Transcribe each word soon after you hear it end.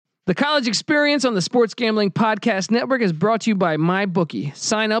The College Experience on the Sports Gambling Podcast Network is brought to you by MyBookie.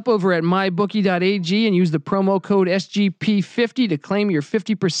 Sign up over at mybookie.ag and use the promo code SGP50 to claim your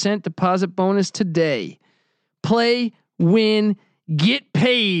 50% deposit bonus today. Play, win, get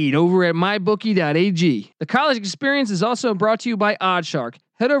paid over at mybookie.ag. The College Experience is also brought to you by Oddshark.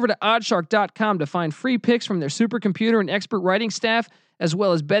 Head over to oddshark.com to find free picks from their supercomputer and expert writing staff, as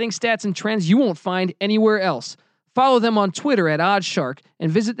well as betting stats and trends you won't find anywhere else. Follow them on Twitter at Oddshark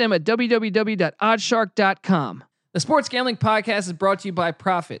and visit them at www.oddshark.com. The Sports Gambling Podcast is brought to you by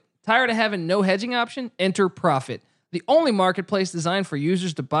Profit. Tired of having no hedging option? Enter Profit, the only marketplace designed for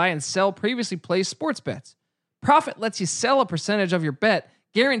users to buy and sell previously placed sports bets. Profit lets you sell a percentage of your bet,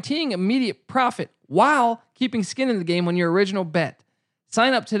 guaranteeing immediate profit while keeping skin in the game on your original bet.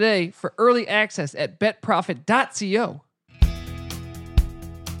 Sign up today for early access at betprofit.co.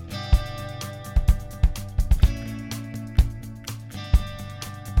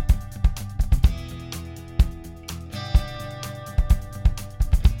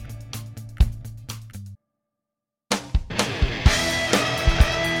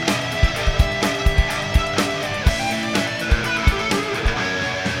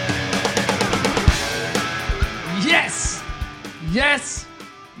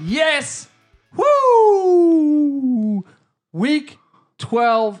 Yes. Woo! Week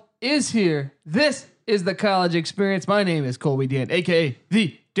 12 is here. This is the College Experience. My name is Colby Dant, a.k.a.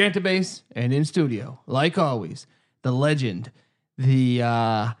 the Dantabase, and in studio, like always, the legend, the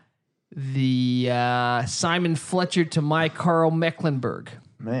Simon Fletcher to my Carl Mecklenburg.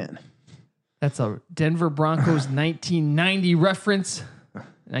 Man. That's a Denver Broncos 1990 reference.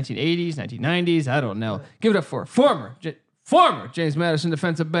 1980s, 1990s, I don't know. Give it up for former James Madison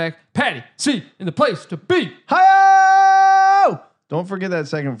defensive back, Patty C in the place to be. Hi-yo! Don't forget that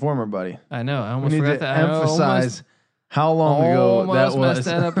second former, buddy. I know. I almost we need forgot to that. emphasize how long ago that was.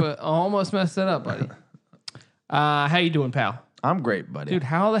 Almost messed that up, buddy. How you doing, pal? I'm great, buddy. Dude,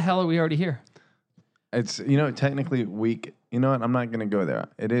 how the hell are we already here? It's, technically week. You know what? I'm not going to go there.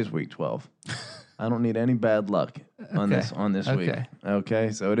 It is week 12. I don't need any bad luck on this week.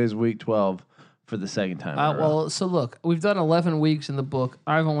 Okay, so it is week 12. For the second time. Well, so look, we've done 11 weeks in the book.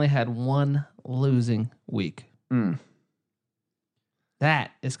 I've only had one losing week.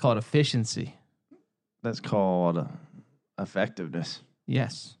 That is called efficiency. That's called effectiveness.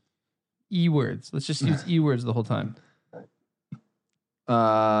 Yes. E-words. Let's just use E-words the whole time.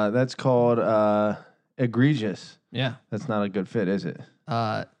 That's called egregious. Yeah. That's not a good fit, is it?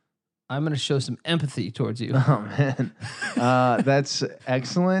 I'm going to show some empathy towards you. Oh, man. That's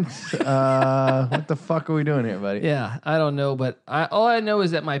excellent. What the fuck are we doing here, buddy? Yeah, I don't know, but all I know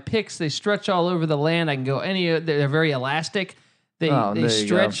is that my picks, they stretch all over the land. I can go they're very elastic. They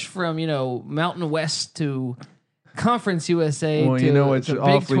stretch from, Mountain West to Conference USA well, to you know what's to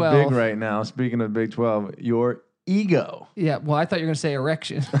awfully Big 12. big right now, speaking of Big 12, your ego. Yeah, well, I thought you were going to say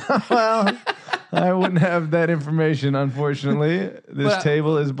erection. Well... I wouldn't have that information, unfortunately. This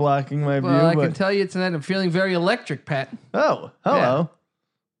table is blocking my view. Well, I can tell you tonight I'm feeling very electric, Pat. Oh, hello. Yeah.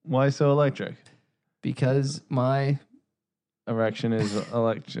 Why so electric? Because my erection is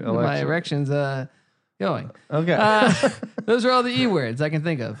electric. My erection's going. Okay. Those are all the E words I can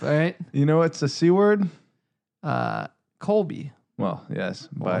think of, all right? You know what's the C word? Colby. Well, yes,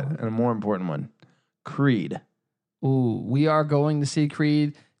 but and a more important one, Creed. Ooh, we are going to see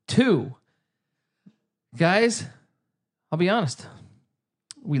Creed 2. Guys, I'll be honest.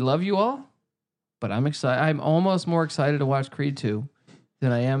 We love you all, but I'm excited. I'm almost more excited to watch Creed 2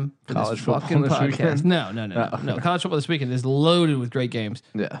 than I am for college this football fucking this podcast. weekend? No. College football this weekend is loaded with great games.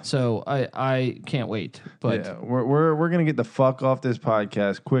 Yeah. So I can't wait. But yeah, we're gonna get the fuck off this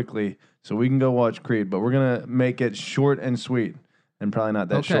podcast quickly so we can go watch Creed, but we're gonna make it short and sweet and probably not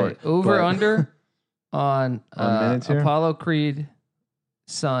that short. Over under on minutes here? Apollo Creed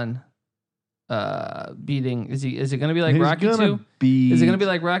son. Beating is it going to be like Rocky 2? Is it going to be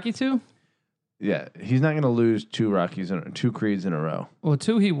like Rocky 2? Yeah, he's not going to lose two Creeds in a row. Well,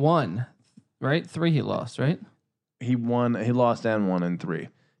 2 he won, right? 3 he lost, right? He lost and won in 3.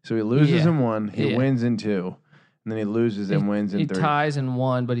 So he loses in 1, he wins in 2, and then he loses and wins in 3. He ties in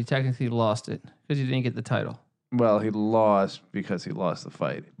 1, but he technically lost it because he didn't get the title. Well, he lost because he lost the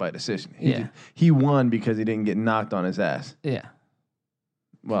fight by decision. He won because he didn't get knocked on his ass. Yeah.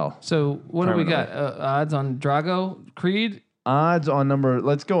 Well, so what do we got? Odds on Drago Creed? Odds on number.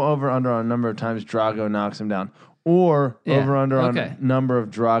 Let's go over under on number of times Drago knocks him down, or over under on number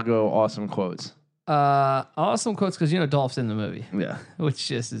of Drago awesome quotes. Awesome quotes because Dolph's in the movie. Yeah, which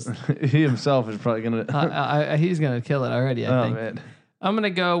just is he himself is probably gonna. He's gonna kill it already. I think. Man. I'm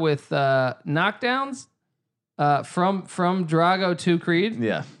gonna go with knockdowns from Drago to Creed.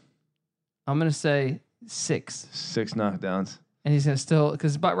 Yeah. I'm going to say 6. 6 knockdowns. And he's going to still,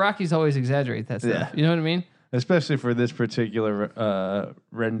 because Rockies always exaggerate that stuff. Yeah. You know what I mean? Especially for this particular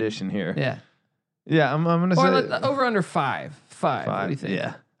rendition here. Yeah. Yeah, I'm going to say. Over under 5. 5. What do you think?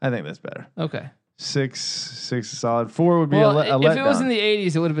 Yeah, I think that's better. Okay. 6 is solid. 4 would be a if letdown. it was in the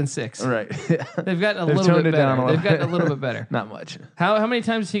 80s, it would have been 6. Right. They've gotten a little bit better. They've gotten a little bit better. Not much. How many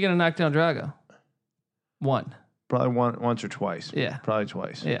times is he going to knock down Drago? 1. Probably once or twice. Yeah. Probably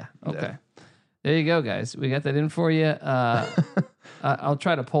twice. Yeah. Okay. Yeah. There you go, guys. We got that in for you. I'll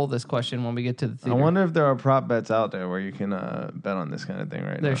try to pull this question when we get to the theater. I wonder if there are prop bets out there where you can bet on this kind of thing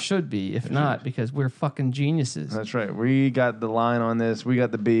right now. There should be. If not, because we're fucking geniuses. That's right. We got the line on this. We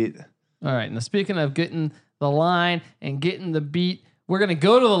got the beat. All right. Now, speaking of getting the line and getting the beat, we're going to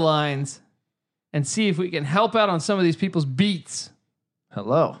go to the lines and see if we can help out on some of these people's beats.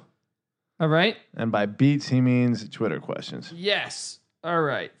 Hello. All right. And by beats, he means Twitter questions. Yes. All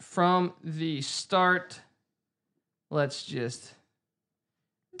right. From the start, let's just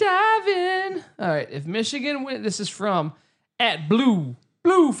dive in. All right. If Michigan wins, this is from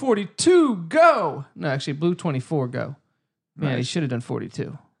 @Blue42 go. No, actually, Blue24 go. Man, He should have done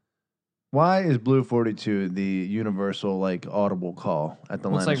 42. Why is Blue 42 the universal like audible call at the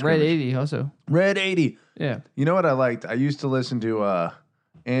line? It's like Red 80 also. Red 80. Yeah. You know what I liked? I used to listen to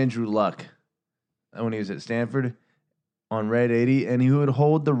Andrew Luck when he was at Stanford on Red 80, and he would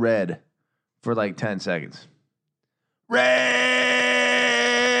hold the red for like 10 seconds. Red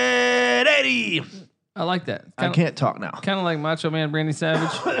 80. I like that. I can't talk now. Kind of like Macho Man Randy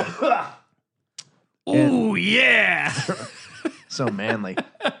Savage. Ooh, yeah. So manly.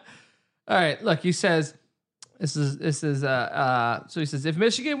 All right, look, he says, so he says, if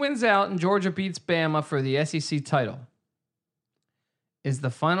Michigan wins out and Georgia beats Bama for the SEC title, is the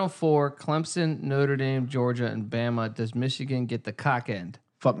Final Four Clemson, Notre Dame, Georgia, and Bama, does Michigan get the cock end?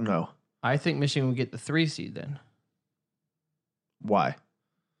 Fuck no. I think Michigan would get the 3 seed then. Why?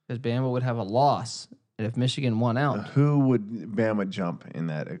 Because Bama would have a loss, and if Michigan won out. Who would Bama jump in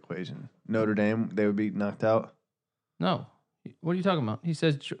that equation? Notre Dame, they would be knocked out? No. What are you talking about? He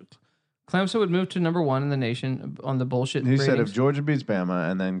says Clemson would move to number 1 in the nation on the bullshit He ratings. said if Georgia beats Bama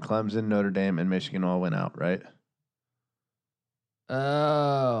and then Clemson, Notre Dame, and Michigan all went out, right?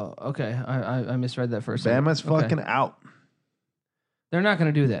 Oh, okay. I misread that for a second. Bama's fucking out. They're not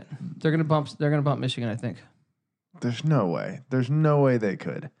going to do that. They're going to bump Michigan, I think. There's no way. There's no way they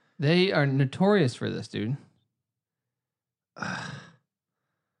could. They are notorious for this, dude.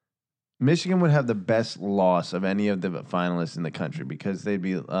 Michigan would have the best loss of any of the finalists in the country because they'd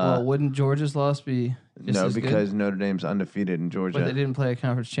be. Well, wouldn't Georgia's loss be just no? as Because good? Notre Dame's undefeated in Georgia. But they didn't play a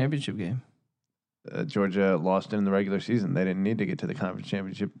conference championship game. Georgia lost in the regular season. They didn't need to get to the conference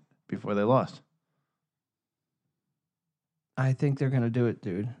championship before they lost. I think they're going to do it,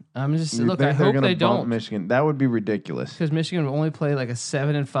 dude. I'm just You look. think I they're hope gonna they bump don't, Michigan. That would be ridiculous. because Michigan will only play like a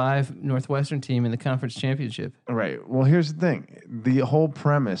 7-5 Northwestern team in the conference championship. Right. Well, here's the thing. The whole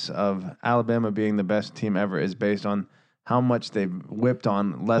premise of Alabama being the best team ever is based on how much they've whipped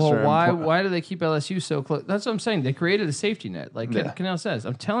on lesser. Well, why do they keep LSU so close? That's what I'm saying. They created a safety net, like Yeah. Canal says.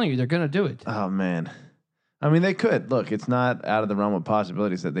 I'm telling you, they're going to do it. Oh man. I mean, they could. Look, it's not out of the realm of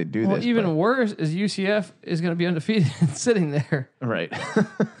possibilities that they do Well, this. even worse is UCF is going to be undefeated and sitting there. Right.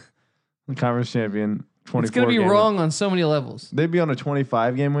 The conference champion. 24 It's going to be wrong on so many levels. They'd be on a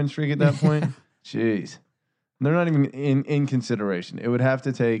 25-game win streak at that point. Jeez. They're not even in consideration. It would have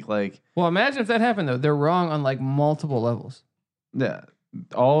to take like. Well, imagine if that happened, though. They're wrong on like multiple levels. Yeah.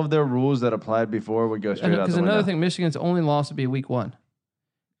 All of their rules that applied before would go straight out the Because window. another thing, Michigan's only loss would be week 1,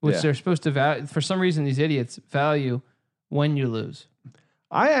 which Yeah. they're supposed to value. For some reason, these idiots value when you lose.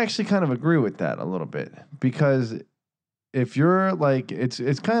 I actually kind of agree with that a little bit because if you're like, it's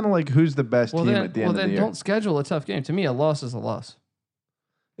kind of like who's the best team at the end of the year. Don't schedule a tough game. To me, a loss is a loss.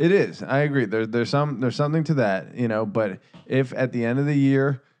 It is. I agree. There's something to that, you know. But if at the end of the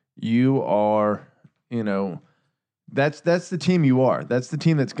year you are, you know, that's the team you are. That's the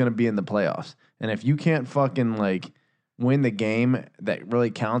team that's going to be in the playoffs. And if you can't fucking like win the game that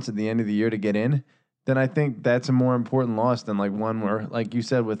really counts at the end of the year to get in, then I think that's a more important loss than like one where, like you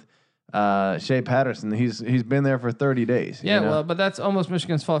said with Shea Patterson, he's been there for 30 days. Yeah, you know? well, but that's almost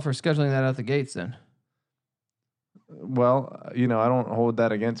Michigan's fault for scheduling that out the gates. Then Well, you know, I don't hold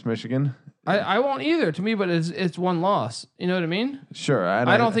that against Michigan. I won't either. To me, but it's one loss. You know what I mean? Sure.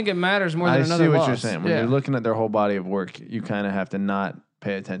 I don't think it matters more than another I see what loss. you're saying. When you're looking at their whole body of work, you kind of have to not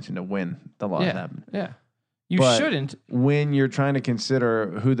pay attention to when the loss happened. Yeah. You But shouldn't. When you're trying to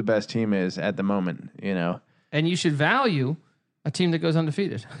consider who the best team is at the moment, you know. And you should value a team that goes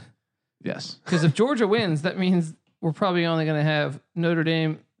undefeated. Yes. Because if Georgia wins, that means we're probably only going to have Notre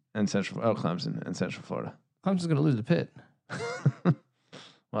Dame, and Clemson and Central Florida. Clemson's going to lose to Pitt.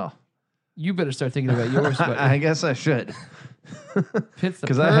 Well, you better start thinking about yours. But I guess I should. Pitt's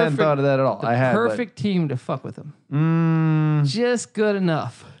because I hadn't thought of that at all. Perfect team to fuck with them. Just good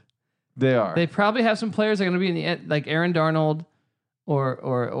enough. They are. They probably have some players that are going to be in the end, like Aaron Darnold or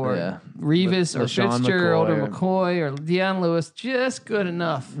Revis or Fitzgerald or McCoy or Deion Lewis. Just good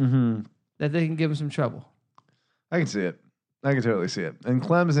enough that they can give him some trouble. I can see it. I can totally see it. And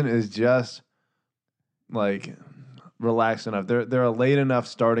Clemson is just like relaxed enough. They're a late enough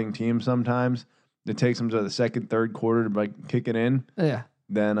starting team sometimes. It takes them to the second, third quarter to like kick it in. Yeah.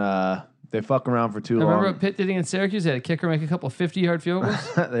 Then they fuck around for too long. Remember what Pitt did against Syracuse? They had a kicker make a couple 50-yard field goals.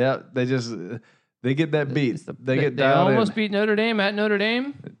 Yeah, they get that beat. They almost beat Notre Dame at Notre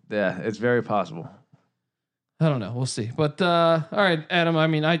Dame. Yeah, it's very possible. I don't know. We'll see. But all right, Adam. I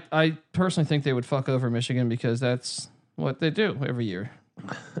mean, I personally think they would fuck over Michigan because that's what they do every year.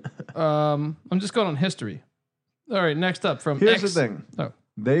 I'm just going on history. All right, next up from Here's the thing. Oh.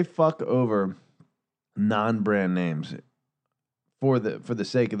 They fuck over non-brand names for the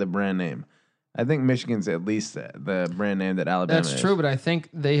sake of the brand name. I think Michigan's at least the brand name that Alabama is. That's true, but I think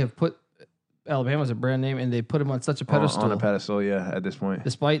they have put Alabama as a brand name and they put them on such a pedestal. On a pedestal, yeah, at this point.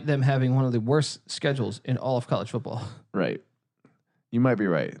 Despite them having one of the worst schedules in all of college football. Right. You might be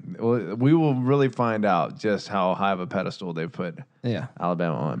right. We will really find out just how high of a pedestal they put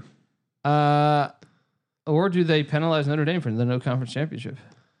Alabama on. Or do they penalize Notre Dame for the no conference championship?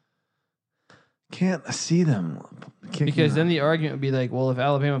 Can't see them. Because then the argument would be like, well, if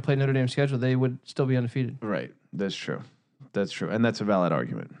Alabama played Notre Dame's schedule, they would still be undefeated. Right. That's true. And that's a valid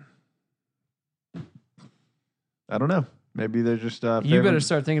argument. I don't know. Maybe they're just you better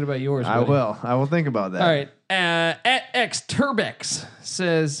start thinking about yours. I will think about that. All right. At X Turbex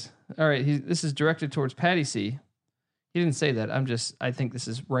says, all right, this is directed towards Patty C. He didn't say that. I think this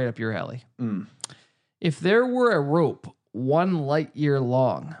is right up your alley. If there were a rope 1 light year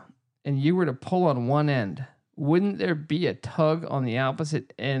long and you were to pull on one end, wouldn't there be a tug on the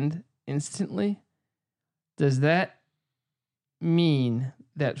opposite end instantly? Does that mean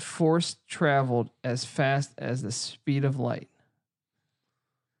that force traveled as fast as the speed of light?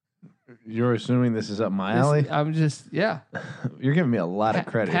 You're assuming this is up my alley? I'm just, yeah. You're giving me a lot of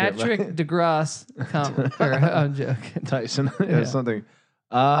credit. Patrick DeGrasse. I'm joking. Tyson. Something.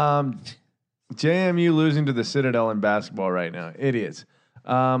 JMU losing to the Citadel in basketball right now. Idiots.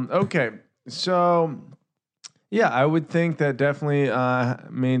 Okay. So, yeah, I would think that definitely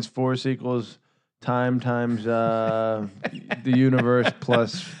means force equals time times the universe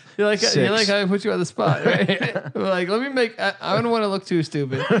plus you like 6. how I put you on the spot, right? Like, let me make. I don't want to look too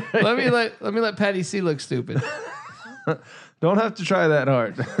stupid. Let me let Patty C look stupid. Don't have to try that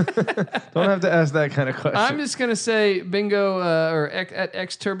hard. Don't have to ask that kind of question. I'm just gonna say bingo or at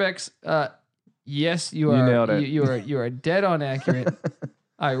X Turbex. Yes, you are. You nailed it. You are dead on accurate.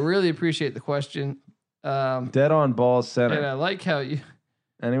 I really appreciate the question. Dead on balls center. And I like how you.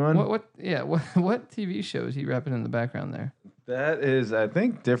 Anyone? What TV show is he rapping in the background there? That is, I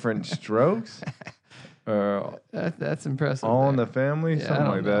think, Different Strokes. That's impressive. All in the Family, something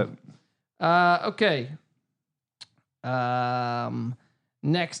like that. Okay.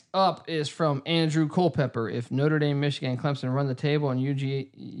 Next up is from Andrew Culpepper. If Notre Dame, Michigan, and Clemson run the table and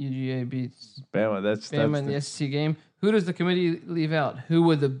UGA beats Bama, that's in the SEC game, who does the committee leave out? Who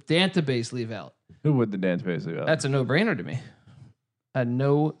would the database leave out? Who would the database leave out? That's a no-brainer to me. A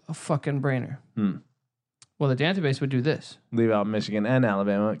no fucking brainer. Well, the database would do this. Leave out Michigan and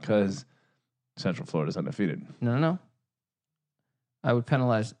Alabama because Central Florida's undefeated. No. I would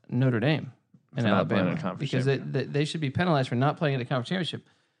penalize Notre Dame and Alabama because they should be penalized for not playing in the conference championship.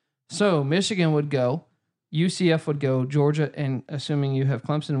 So Michigan would go, UCF would go, Georgia, and assuming you have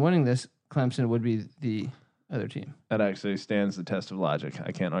Clemson winning this, Clemson would be the other team. That actually stands the test of logic.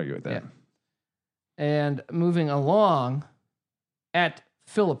 I can't argue with that. Yeah. And moving along, at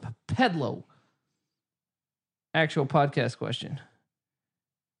Philip Pedlow, actual podcast question.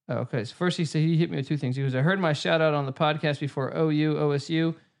 Okay, so first he said he hit me with two things. He was, I heard my shout out on the podcast before OU,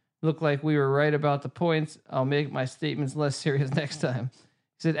 OSU. Looked like we were right about the points. I'll make my statements less serious next time. He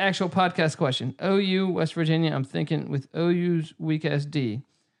said, actual podcast question. OU, West Virginia, I'm thinking with OU's weak ass D,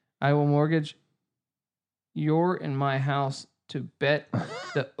 I will mortgage your and my house to bet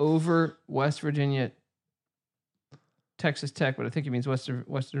the over West Virginia Texas Tech, but I think he means Western.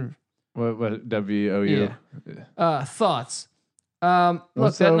 What WOU? Yeah. Thoughts.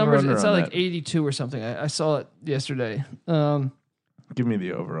 Look, that number it's like 82 or something. I saw it yesterday. Give me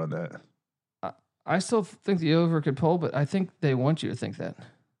the over on that. I still think the over could pull, but I think they want you to think that.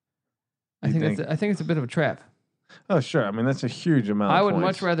 I think it's a bit of a trap. Oh, sure. I mean, that's a huge amount. I of would points.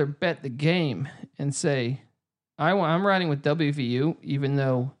 much rather bet the game and say, I'm riding with WVU, even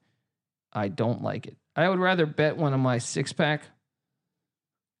though I don't like it. I would rather bet one of my 6-pack,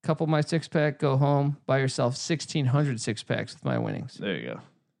 couple of my 6-pack, go home, buy yourself 1,600 6-packs with my winnings. There you go.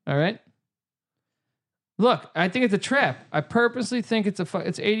 All right. Look, I think it's a trap. I purposely think it's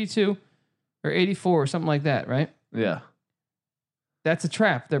 82 or 84 or something like that, right? Yeah. That's a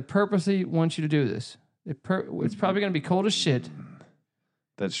trap. They purposely want you to do this. It's probably going to be cold as shit.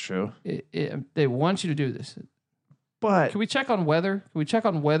 That's true. They want you to do this. But can we check on weather? Can we check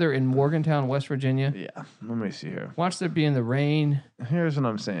on weather in Morgantown, West Virginia? Yeah. Let me see here. Watch there be in the rain. Here's what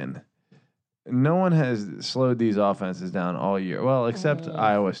I'm saying. No one has slowed these offenses down all year. Well, except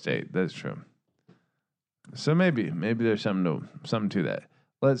Iowa State. That's true. So maybe there's something to that.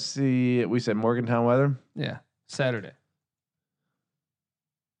 Let's see. We said Morgantown weather. Yeah, Saturday.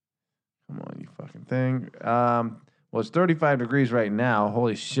 Come on, you fucking thing. Well, it's 35 degrees right now.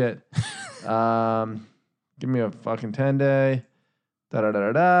 Holy shit. Give me a fucking 10-day.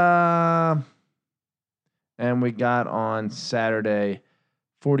 Da-da-da-da-da. And we got on Saturday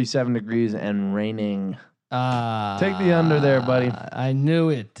 47 degrees and raining. Take the under there, buddy. I knew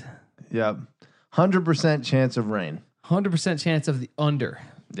it. Yep. 100% chance of rain. 100% chance of the under.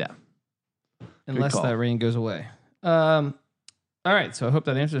 Yeah. Unless that rain goes away. All right. So I hope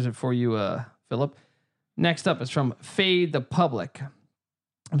that answers it for you, Philip. Next up is from Fade Joe Public.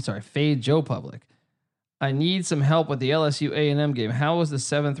 I need some help with the LSU A&M game. How was the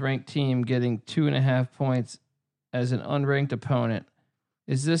 7th ranked team getting 2.5 points as an unranked opponent?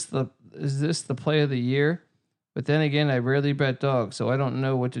 Is this the play of the year? But then again, I rarely bet dogs, so I don't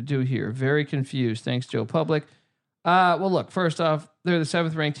know what to do here. Very confused. Thanks, Joe Public. Well, look, first off, they're the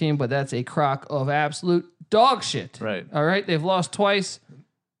 7th ranked team, but that's a crock of absolute dog shit. Right. All right. They've lost twice.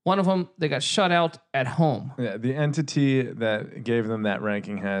 One of them, they got shut out at home. Yeah, the entity that gave them that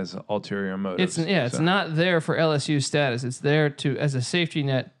ranking has ulterior motives. It's not there for LSU status. It's there as a safety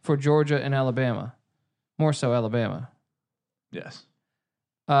net for Georgia and Alabama. More so Alabama. Yes.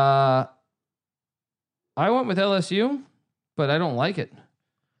 I went with LSU, but I don't like it.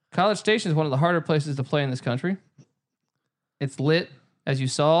 College Station is one of the harder places to play in this country. It's lit, as you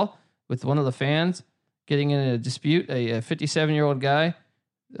saw, with one of the fans getting in a dispute. A 57-year-old guy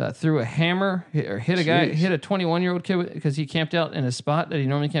threw a hammer hit a 21-year-old kid because he camped out in a spot that he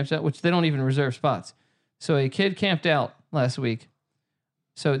normally camps out, which they don't even reserve spots. So a kid camped out last week.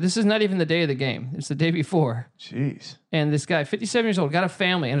 So this is not even the day of the game. It's the day before. Jeez. And this guy, 57 years old, got a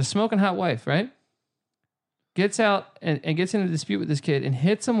family and a smoking hot wife, right? Gets out and gets in a dispute with this kid and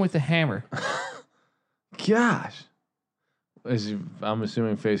hits him with a hammer. Gosh. I'm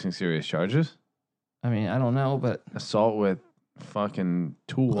assuming facing serious charges? I mean, I don't know, but assault with fucking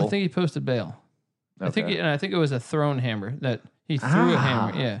tool. I think he posted bail. Okay. I think it was a thrown hammer that he threw a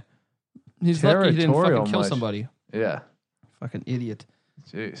hammer. Yeah. He's lucky he didn't fucking kill somebody. Yeah. Fucking idiot.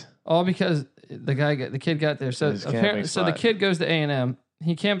 Jeez. All because the kid got there. So apparently, the kid goes to A&M.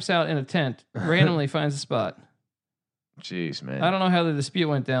 He camps out in a tent, randomly finds a spot. Jeez, man. I don't know how the dispute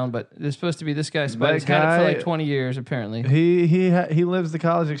went down, but it's supposed to be this guy's spot. He's had it for like 20 years, apparently. He lives the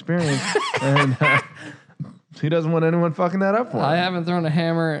college experience, and he doesn't want anyone fucking that up for him. I haven't thrown a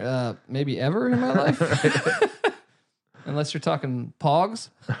hammer maybe ever in my life. Unless you're talking Pogs.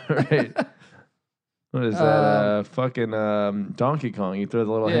 Right. What is that? Fucking Donkey Kong. You throw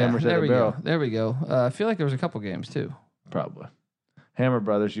the little hammers at the barrel. There we go. I feel like there was a couple games, too. Probably. Hammer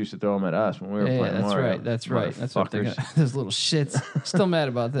Brothers used to throw them at us when we were playing Mario. That's right. That's what I'm thinking. Those little shits. Still mad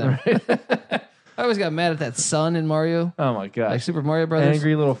about them. I always got mad at that son in Mario. Oh my god! Like Super Mario Brothers.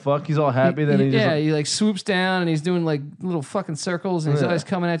 Angry little fuck. He's all happy that he like swoops down and he's doing like little fucking circles and he's always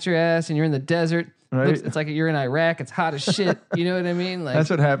coming at your ass and you're in the desert. Right. It's like you're in Iraq. It's hot as shit. You know what I mean? Like that's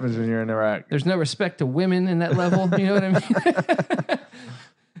what happens when you're in Iraq. There's no respect to women in that level. You know what I mean?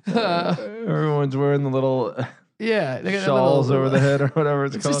 Everyone's wearing the little. Yeah, they got shawls over the head or whatever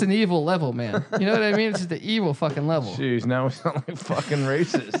it's called. It's just an evil level, man. You know what I mean? It's just an evil fucking level. Jeez, now we sound like fucking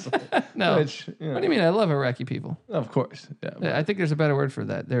racist. No. What do you mean? I love Iraqi people. Of course. Yeah. I think there's a better word for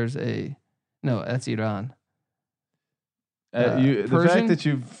that. That's Iran. The fact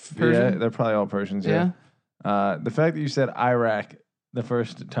that Persian? They're probably all Persians. Yeah. The fact that you said Iraq the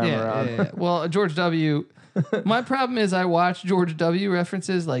first time around. Yeah. Well, George W. My problem is I watch George W.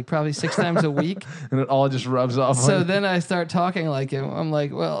 references like probably 6 times a week. And it all just rubs off. So then I start talking like him. I'm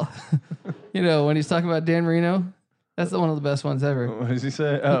like, well, when he's talking about Dan Marino, that's one of the best ones ever. What does he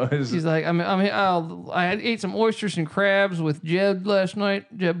say? He's like, I ate some oysters and crabs with Jeb last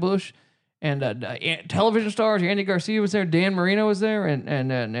night, Jeb Bush. And television stars, Andy Garcia was there, Dan Marino was there,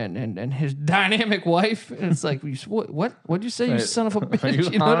 and his dynamic wife. And it's like, what? What'd you say, you son of a bitch? Are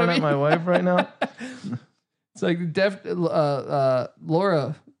you know what I at mean? my wife right now? It's like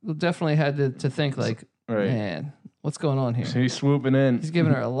Laura definitely had to think like, man, what's going on here? So he's swooping in. He's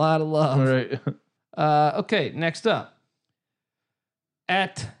giving her a lot of love. Right. Okay, next up.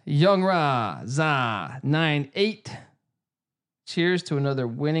 At Young Ra Za 98. Cheers to another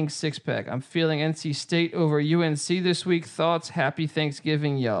winning six-pack. I'm feeling NC State over UNC this week. Thoughts? Happy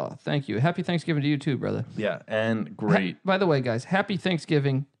Thanksgiving, y'all. Thank you. Happy Thanksgiving to you too, brother. Yeah, and great. By the way, guys, happy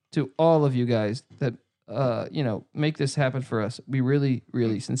Thanksgiving to all of you guys that make this happen for us. We really,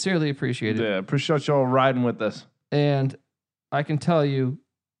 really sincerely appreciate it. Yeah, appreciate y'all riding with us. And I can tell you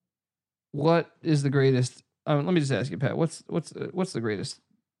what is the greatest. Let me just ask you, Pat. What's the greatest?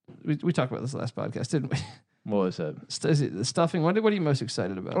 We talked about this last podcast, didn't we? What was that? Is it the stuffing? What are you most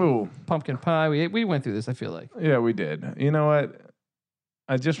excited about? Oh, pumpkin pie. We went through this, I feel like. Yeah, we did. You know what?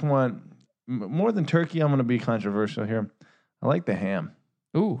 I just want more than turkey. I'm going to be controversial here. I like the ham.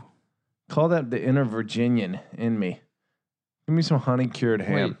 Ooh. Call that the inner Virginian in me. Give me some honey cured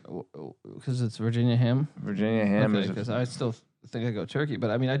ham. Because it's Virginia ham? Virginia ham is. Because I still think I go turkey, but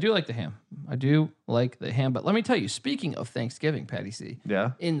I mean, I do like the ham. I do like the ham. But let me tell you, speaking of Thanksgiving, Patty C.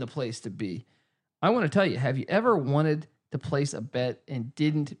 Yeah. In the place to be. I want to tell you, have you ever wanted to place a bet and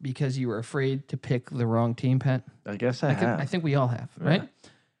didn't because you were afraid to pick the wrong team, Pat? I guess I have. I think we all have, right? Yeah.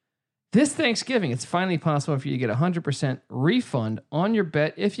 This Thanksgiving, it's finally possible for you to get 100% refund on your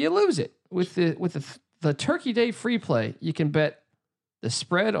bet if you lose it. With the Turkey Day free play, you can bet the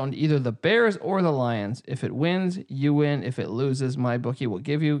spread on either the Bears or the Lions. If it wins, you win. If it loses, MyBookie will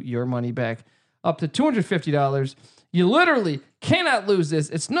give you your money back up to $250. You literally cannot lose this.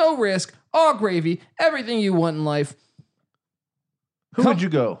 It's no risk, all gravy, everything you want in life. Who would you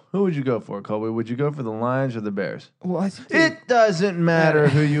go? Who would you go for, Colby? Would you go for the Lions or the Bears? Well, it doesn't matter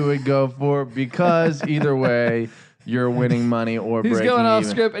who you would go for because either way, you're winning money or breaking even. He's going off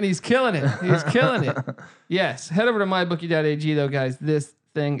script and he's killing it. He's killing it. Yes. Head over to mybookie.ag though, guys. This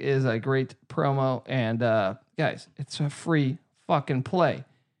thing is a great promo. And guys, it's a free fucking play.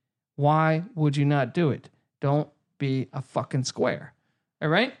 Why would you not do it? Don't be a fucking square. All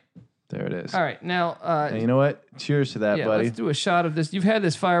right? There it is. All right. Now, you know what? Cheers to that, buddy. Let's do a shot of this. You've had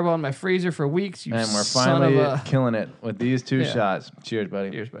this Fireball in my freezer for weeks. You and we're son finally of a... killing it with these two shots. Cheers,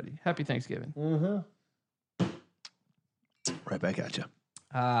 buddy. Cheers, buddy. Happy Thanksgiving. Mm-hmm. Right back at you.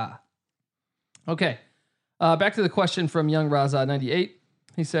 Okay. Back to the question from Young Raza 98.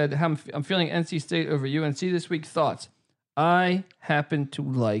 He said, I'm feeling NC State over UNC this week. Thoughts? I happen to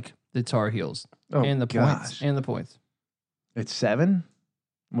like the Tar Heels and the points. And the points. It's 7?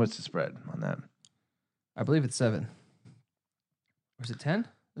 What's the spread on that? I believe it's 7. Or is it 10?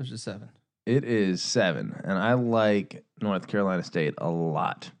 Or is it 7? It is 7. And I like North Carolina State a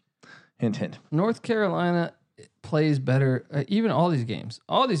lot. Hint, hint. North Carolina plays better. Even all these games,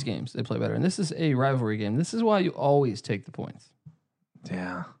 they play better. And this is a rivalry game. This is why you always take the points.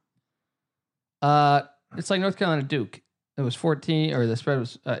 Yeah. It's like North Carolina Duke. It was 14, or the spread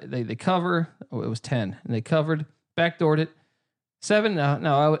was, they cover. Oh, it was 10. And they covered, backdoored it. 7.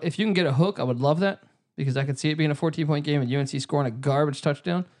 Now, if you can get a hook, I would love that because I could see it being a 14-point game and UNC scoring a garbage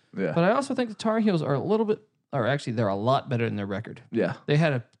touchdown. Yeah. But I also think the Tar Heels are they're a lot better than their record. Yeah. They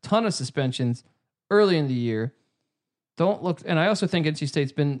had a ton of suspensions early in the year. And I also think NC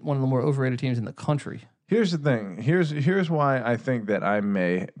State's been one of the more overrated teams in the country. Here's the thing. Here's why I think that I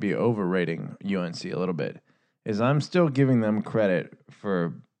may be overrating UNC a little bit. Is I'm still giving them credit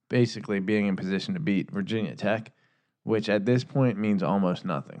for basically being in position to beat Virginia Tech, which at this point means almost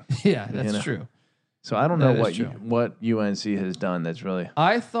nothing. Yeah, that's true. So I don't know what UNC has done that's really...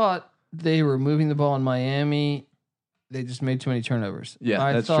 I thought they were moving the ball in Miami. They just made too many turnovers.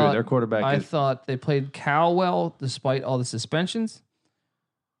 Yeah, that's true. Their quarterback I thought they played Cal well despite all the suspensions.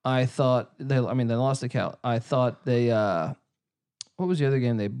 I thought they lost to Cal. I thought they... what was the other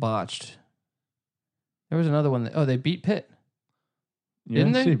game they botched? There was another one. They beat Pitt.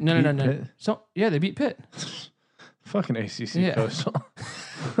 Didn't they? No. So, yeah, they beat Pitt. Fucking ACC Coastal.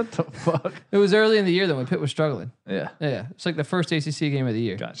 What the fuck? It was early in the year, though, when Pitt was struggling. Yeah. Yeah. It's like the first ACC game of the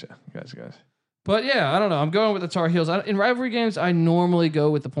year. Gotcha. Guys. But, yeah, I don't know. I'm going with the Tar Heels. In rivalry games, I normally go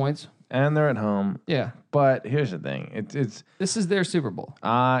with the points. And they're at home. Yeah. But here's the thing. This is their Super Bowl.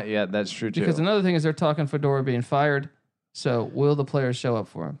 Yeah, that's true, too. Because another thing is they're talking Fedora being fired. So will the players show up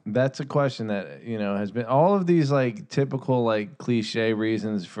for him? That's a question that, has been all of these like typical like cliche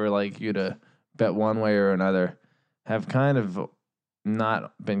reasons for like you to bet one way or another have kind of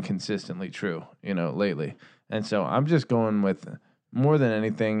not been consistently true, lately. And so I'm just going with more than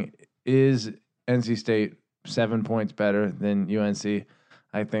anything, is NC State 7 points better than UNC?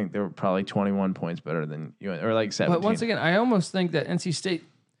 I think they were probably 21 points better than UNC, or like 17. But once again, I almost think that NC State.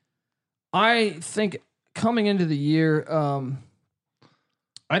 I think coming into the year,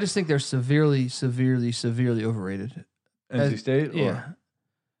 I just think they're severely overrated. NC State, yeah.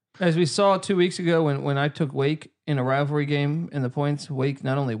 As we saw 2 weeks ago when I took Wake in a rivalry game in the points, Wake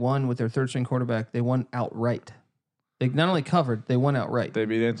not only won with their third-string quarterback, they won outright. They not only covered, they won outright. They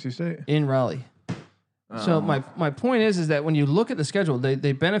beat NC State in Raleigh. So my point is that when you look at the schedule,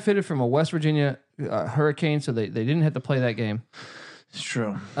 they benefited from a West Virginia hurricane, so they didn't have to play that game. It's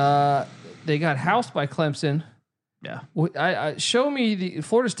true. They got housed by Clemson. Yeah. I show me the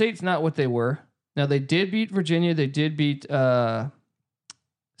Florida State's not what they were. Now they did beat Virginia. They did beat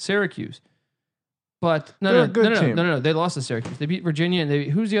Syracuse. But no. They lost to Syracuse. They beat Virginia,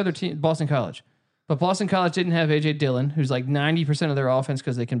 and who's the other team? Boston College. But Boston College didn't have A.J. Dillon, who's like 90% of their offense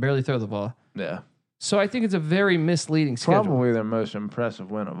because they can barely throw the ball. Yeah. So I think it's a very misleading schedule. Probably their most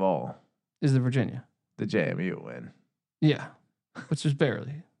impressive win of all is the Virginia. The JMU win. Yeah. Which was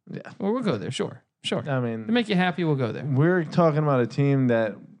barely. Yeah. Well, we'll go there. Sure. I mean, to make you happy, we'll go there. We're talking about a team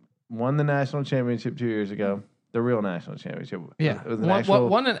that won the national championship 2 years ago. The real national championship. Yeah. It was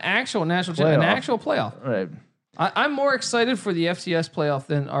won an actual national championship. An actual playoff. Right. I'm more excited for the FCS playoff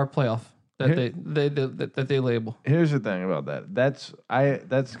than our playoff that they label. Here's the thing about that.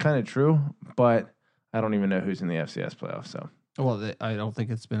 That's kind of true, but I don't even know who's in the FCS playoff. So, well, I don't think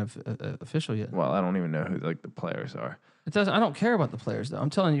it's been official yet. Well, I don't even know who like the players are. It doesn't. I don't care about the players though. I'm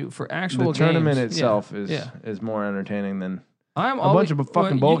telling you, for actual the tournament games, itself is more entertaining than a bunch of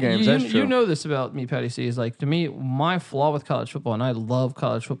fucking bowl games. That's true. You know this about me, Patty C. Is like, to me, my flaw with college football, and I love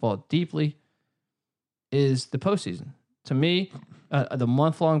college football deeply, is the postseason. To me, the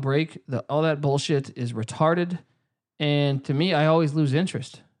month-long break, all that bullshit is retarded, and to me, I always lose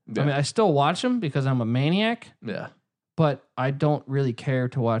interest. Yeah. I mean, I still watch them because I'm a maniac. Yeah. But I don't really care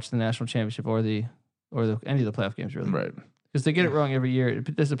to watch the national championship or any of the playoff games, really. Right. Because they get it wrong every year.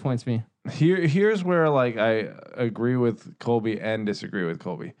 It disappoints me. Here's where like I agree with Colby and disagree with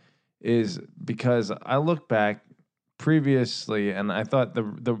Colby, is because I look back previously and I thought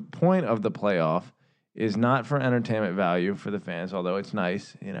the point of the playoff is not for entertainment value for the fans, although it's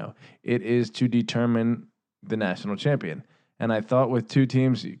nice, it is to determine the national champion. And I thought with two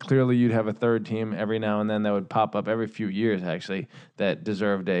teams, clearly you'd have a third team every now and then that would pop up every few years, actually, that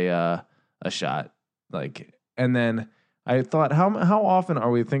deserved a shot. And then I thought, how often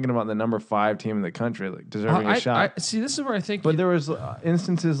are we thinking about the number 5 team in the country deserving a shot? See, this is where I think. But there was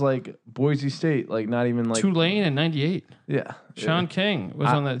instances like Boise State, not even like Tulane in '98. Yeah, Sean King was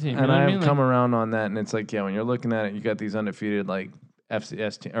on that team. And I've come around on that, and it's like, when you're looking at it, you got these undefeated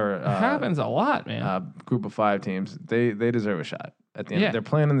FCS team or it happens a lot, man. Group of 5 teams. They deserve a shot at the end. Yeah. They're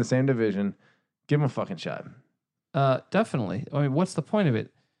playing in the same division. Give them a fucking shot. Definitely. I mean, what's the point of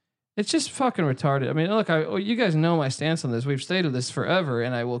it? It's just fucking retarded. I mean, look, you guys know my stance on this. We've stated this forever,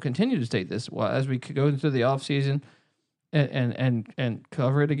 and I will continue to state this as we go into the off season and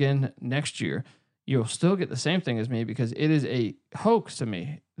cover it again next year. You'll still get the same thing as me because it is a hoax to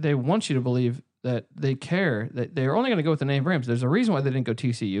me. They want you to believe that they care, that they're only going to go with the name Rams. There's a reason why they didn't go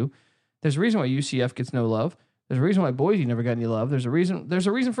TCU. There's a reason why UCF gets no love. There's a reason why Boise never got any love. There's a reason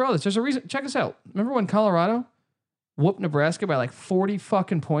for all this. There's a reason. Check this out. Remember when Colorado whooped Nebraska by 40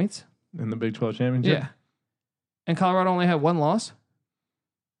 fucking points in the Big 12 championship? Yeah. And Colorado only had one loss.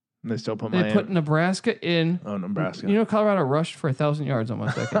 They still put Nebraska in. Oh, Nebraska. You know, Colorado rushed for 1,000 yards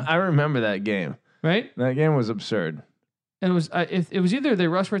almost. I remember that game. Right? That game was absurd. And it was either they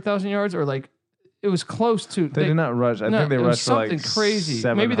rushed for 1,000 yards or it was close to. They did not rush. I think they rushed for something crazy.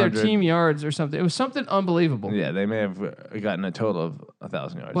 700. Maybe their team yards or something. It was something unbelievable. Yeah, they may have gotten a total of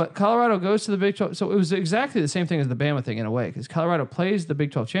 1,000 yards. But Colorado goes to the Big 12. So it was exactly the same thing as the Bama thing in a way, because Colorado plays the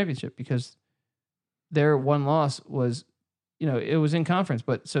Big 12 championship because their one loss was, it was in conference.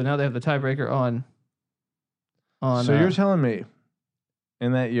 But so now they have the tiebreaker on. So you're telling me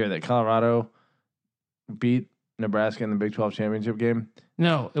in that year that Colorado beat Nebraska in the Big 12 championship game?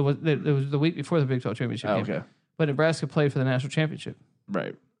 No, it was the week before the Big 12 championship game. Okay. But Nebraska played for the national championship.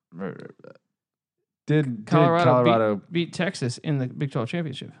 Right. Did Colorado beat Texas in the Big 12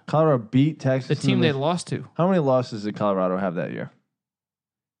 championship? Colorado beat Texas? The team they lost to. How many losses did Colorado have that year?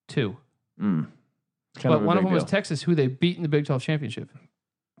 2. But one of them was Texas, who they beat in the Big 12 championship.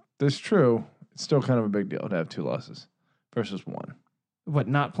 That's true. It's still kind of a big deal to have 2 losses versus 1. What,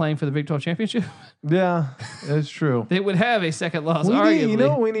 not playing for the Big 12 championship? Yeah, it's true. They would have a second loss, arguably. You know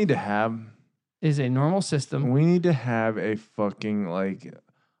what we need to have? Is a normal system. We need to have a fucking,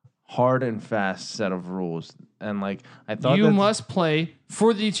 hard and fast set of rules. And like I thought you must play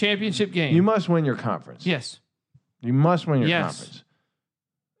for the championship game. You must win your conference. Yes. You must win your conference.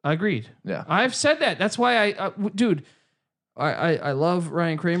 Agreed. Yeah. I've said that. That's why I love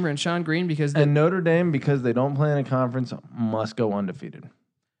Ryan Kramer and Sean Green because and Notre Dame, because they don't play in a conference, must go undefeated.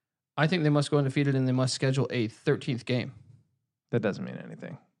 I think they must go undefeated and they must schedule a 13th game. That doesn't mean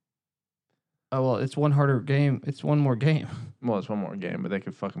anything. Oh, well, it's one harder game. It's one more game. Well, it's one more game, but they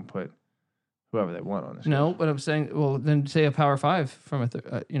could fucking put whoever they want on this. No, but I'm saying, well, then say a Power 5 from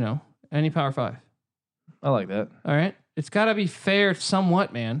any Power 5. I like that. All right. It's got to be fair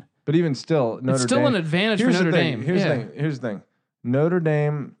somewhat, man. But even still, it's still an advantage for Notre Dame. Here's the thing. Notre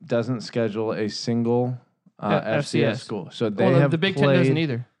Dame doesn't schedule a single FCS school. So they have the Big Ten doesn't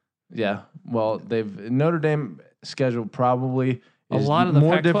either. Yeah. Well, Notre Dame schedule probably is a lot of the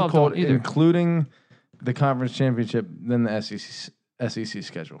more Pac-12 difficult, don't either. including the conference championship, than the SEC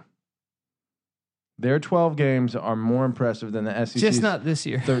schedule. Their 12 games are more impressive than the SEC's just not this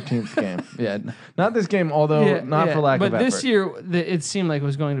year 13th game. Yeah, not this game, although not for lack of effort. But this year, it seemed like it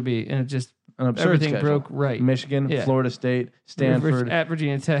was going to be, and it just an absurd everything schedule. Broke right. Michigan, Florida State, Stanford, at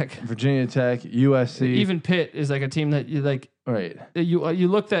Virginia Tech, USC. Even Pitt is like a team that you like. Right. You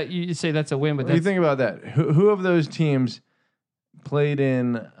looked at, you say that's a win, but you think about that. Who of those teams played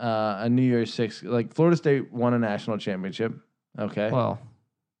in a New Year's Six? Like Florida State won a national championship. Okay. Well,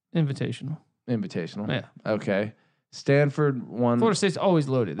 invitational. Yeah. Okay. Stanford won. Florida State's always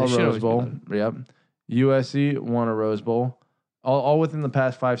loaded. They a Rose Bowl. Yep. USC won a Rose Bowl. All within the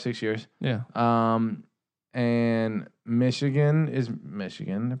past 5-6 years. Yeah. And Michigan.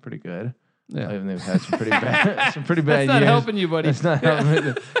 They're pretty good. Yeah. Even they've had some pretty bad, That's not years. helping you, buddy. That's not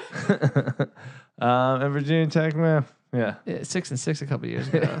helping. And Virginia Tech, man. Yeah. 6-6 a couple years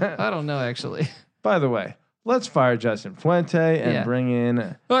ago. I don't know actually. By the way, let's fire Justin Fuente and bring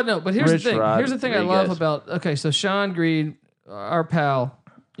in. But here's Rich the thing. Rodriguez. Here's the thing I love about. Okay, so Sean Green, our pal,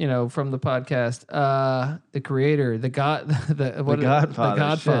 from the podcast, the creator, the Godfather.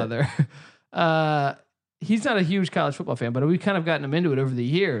 He's not a huge college football fan, but we've kind of gotten him into it over the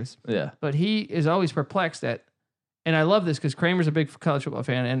years. Yeah. But he is always perplexed at, and I love this because Kramer's a big college football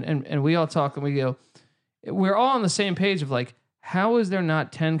fan, and we all talk and we go, we're all on the same page of like, how is there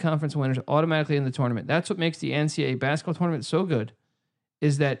not 10 conference winners automatically in the tournament? That's what makes the NCAA basketball tournament so good,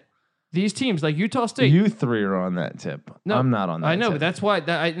 is that these teams like Utah State. You three are on that tip. No, I'm not on that I know, tip. but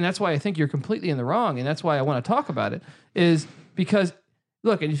that's why I think you're completely in the wrong, and that's why I want to talk about it, is because,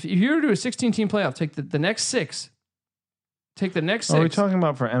 look, if you were to do a 16-team playoff, take the next six. Take the next six. Are we talking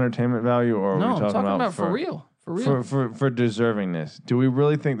about for entertainment value, or are we talking about for real? For real. For deservingness. Do we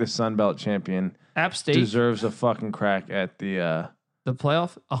really think the Sun Belt champion App State deserves a fucking crack at the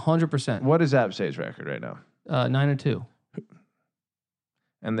playoff? 100%. What is App State's record right now? 9-2.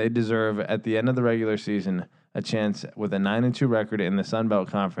 And they deserve at the end of the regular season a chance with a 9-2 record in the Sun Belt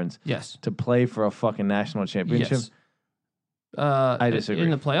Conference. Yes. To play for a fucking national championship. Yes. I disagree.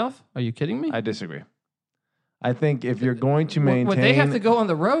 In the playoff? Are you kidding me? I disagree. I think if you're going to maintain, when they have to go on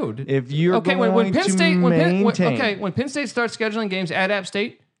the road. If you're when Penn State starts scheduling games at App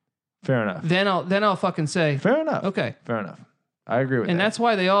State, fair enough. Then I'll fucking say fair enough. Okay, fair enough. I agree with that. And that's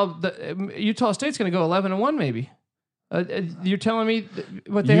why Utah State's going to go 11-1 maybe. You're telling me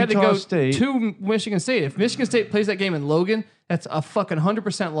what they had to go to Michigan State. If Michigan State plays that game in Logan, that's a fucking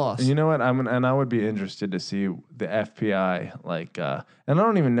 100% loss. You know what? I would be interested to see the FPI, and I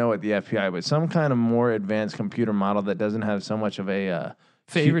don't even know what the FPI, but some kind of more advanced computer model that doesn't have so much of a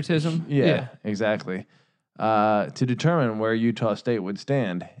favoritism. Yeah, exactly. To determine where Utah State would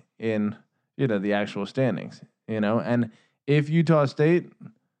stand in the actual standings. And if Utah State,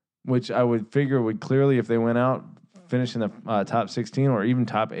 which I would figure would clearly, if they went out, finish in the top 16 or even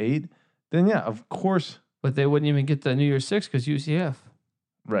top 8, then yeah, of course. But they wouldn't even get the New Year's Six because UCF.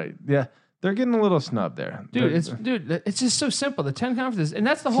 Right. Yeah. They're getting a little snub there. Dude, it's just so simple. The 10 conferences, and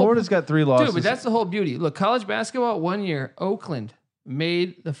that's the whole. Florida's got 3 losses. Dude, but that's the whole beauty. Look, college basketball, one year, Oakland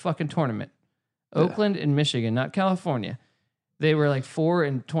made the fucking tournament. Oakland and Michigan, not California. They were like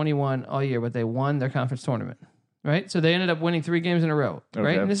 4-21 all year, but they won their conference tournament. Right? So they ended up winning 3 games in a row. Okay.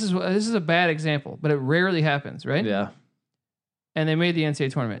 Right? And this is a bad example, but it rarely happens, right? Yeah. And they made the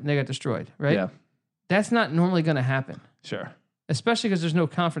NCAA tournament and they got destroyed, right? Yeah. That's not normally going to happen. Sure. Especially because there's no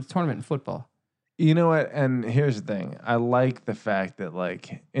conference tournament in football. You know what? And here's the thing. I like the fact that,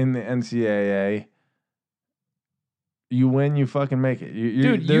 in the NCAA, you win, you fucking make it.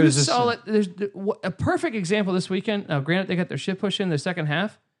 Dude, you saw it. There's a perfect example this weekend. Now, granted, they got their shit pushed in the second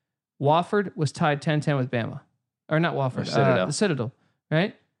half. Wofford was tied 10-10 with Bama. Or not Wofford, the Citadel,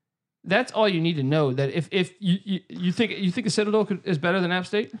 right? That's all you need to know. That if you think the Citadel is better than App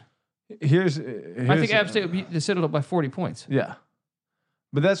State? Here's I think App State would be Citadel by 40 points. Yeah.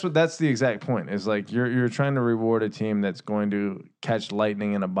 But that's the exact point. Is like you're trying to reward a team that's going to catch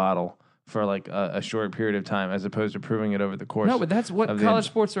lightning in a bottle for like a short period of time, as opposed to proving it over the course. No, but that's what college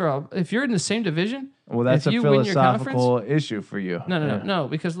sports are all. If you're in the same division, well, that's a philosophical issue for you. No.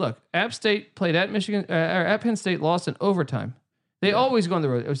 Because look, App State played at Michigan, or at Penn State, lost in overtime. They always go on the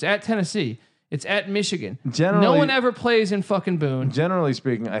road. It was at Tennessee. It's at Michigan. Generally, no one ever plays in fucking Boone. Generally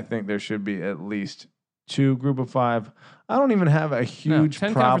speaking, I think there should be at least 2 group of 5. I don't even have a huge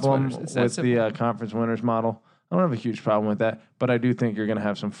problem with the conference winners model. I don't have a huge problem with that, but I do think you're going to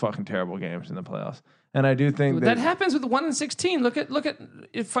have some fucking terrible games in the playoffs. And I do think that happens with the 1-16. Look at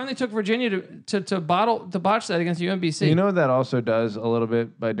it. Finally took Virginia to botch that against UMBC. You know what that also does a little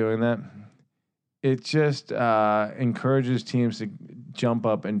bit by doing that? It just encourages teams to jump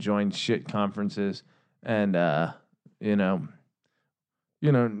up and join shit conferences, and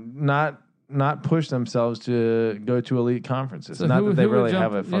not push themselves to go to elite conferences. So not that they really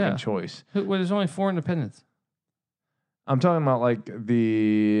have a fucking choice. There's only 4 independents. I'm talking about like if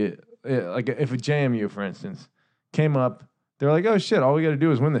a JMU, for instance, came up, they're like, oh shit, all we got to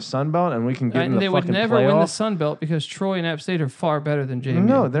do is win the Sun Belt and we can get in the fucking playoff. They would never win the Sun Belt because Troy and App State are far better than JMU.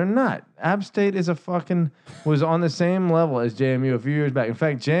 No, they're not. App State was on the same level as JMU a few years back. In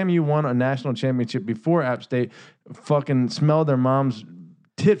fact, JMU won a national championship before App State fucking smelled their mom's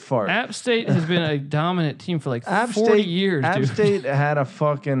tit fart. App State has been a dominant team for like 40 years, dude. App State had a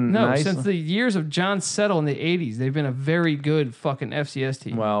fucking since the years of John Settle in the 80s, they've been a very good fucking FCS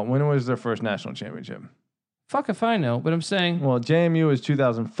team. Well, when was their first national championship? Fuck if I know, but I'm saying... Well, JMU was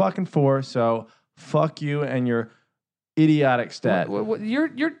 2004, so fuck you and your idiotic stat.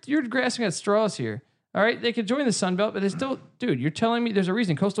 You're grasping at straws here. All right, they could join the Sun Belt, but they still... Dude, you're telling me there's a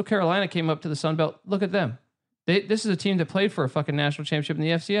reason Coastal Carolina came up to the Sun Belt. Look at them. This is a team that played for a fucking national championship in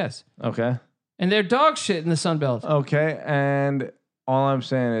the FCS. Okay. And they're dog shit in the Sun Belt. Okay, and all I'm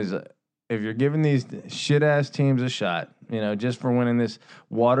saying is if you're giving these shit-ass teams a shot, just for winning this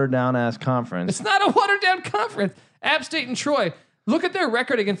watered-down-ass conference. It's not a watered-down conference. App State and Troy, look at their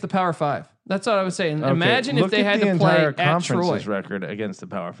record against the Power 5. That's what I would say. And imagine if they had to play at Troy. Look at the entire conference's record against the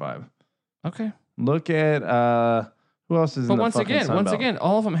Power 5. Okay. Look at who else is in the fucking Sun Belt? Once again,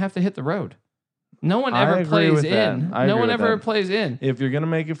 all of them have to hit the road. No one ever plays in. No one ever plays in. If you're going to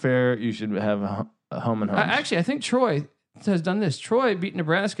make it fair, you should have a home and home. Actually, I think Troy has done this. Troy beat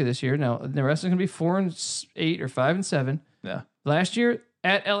Nebraska this year. Now, Nebraska's going to be 4-8 or 5-7. Yeah. Last year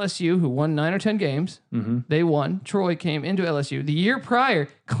at LSU, who won 9 or 10 games, they won. Troy came into LSU. The year prior,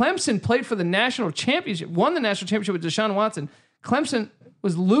 Clemson played for the national championship, won the national championship with Deshaun Watson. Clemson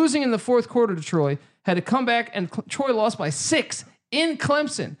was losing in the fourth quarter to Troy, had to come back, and Troy lost by 6 in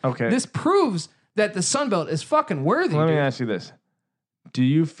Clemson. Okay. This proves that the Sun Belt is fucking worthy. Let me ask you this. Do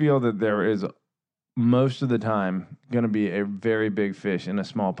you feel that there is most of the time going to be a very big fish in a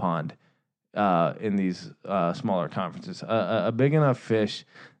small pond in these smaller conferences? A big enough fish.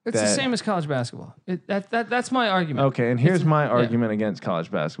 It's the same as college basketball. That's my argument. Okay, and here's my argument against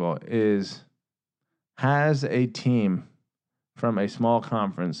college basketball is, has a team from a small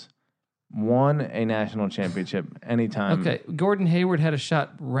conference won a national championship anytime? Okay, Gordon Hayward had a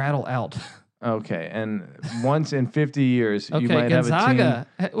shot rattle out. Okay, and once in 50 years, you might Gonzaga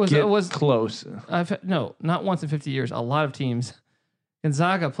have a team was close. No, not once in 50 years. A lot of teams.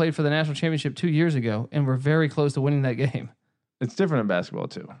 Gonzaga played for the national championship 2 years ago and were very close to winning that game. It's different in basketball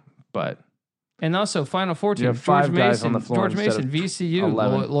too, but and also Final Four team. You have 5 guys on the floor. George Mason, VCU,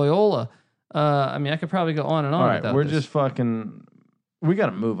 Loyola. I could probably go on and on. All right, we're just fucking. We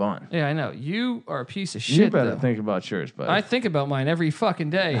got to move on. Yeah, I know. You are a piece of shit. You better think about yours, buddy. I think about mine every fucking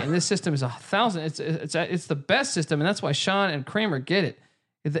day, and this system is 1,000. It's the best system, and that's why Sean and Kramer get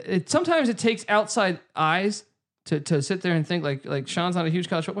it. Sometimes it takes outside eyes to sit there and think like Sean's not a huge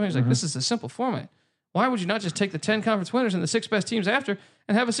college football player. He's like, this is a simple format. Why would you not just take the 10 conference winners and the 6 best teams after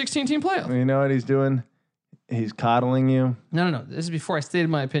and have a 16-team playoff? You know what he's doing? He's coddling you. No. This is before I stated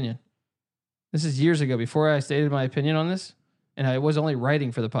my opinion. This is years ago before I stated my opinion on this. And I was only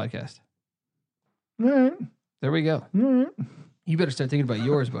writing for the podcast. All right. There we go. All right. You better start thinking about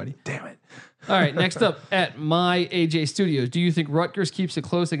yours, buddy. Damn it. All right, next up at My AJ Studios. Do you think Rutgers keeps it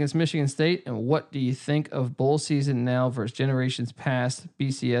close against Michigan State? And what do you think of bowl season now versus generations past,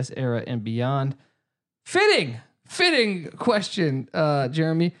 BCS era and beyond? Fitting question,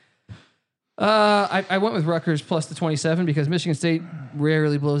 Jeremy. I went with Rutgers plus the 27 because Michigan State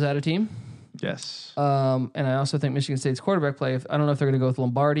rarely blows out a team. Yes. And I also think Michigan State's quarterback play, I don't know if they're going to go with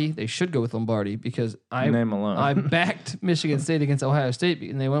Lombardi. They should go with Lombardi because Name alone. I backed Michigan State against Ohio State,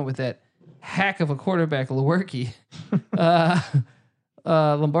 and they went with that hack of a quarterback, Lewerke.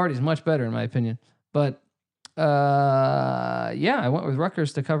 Lombardi's much better in my opinion. But I went with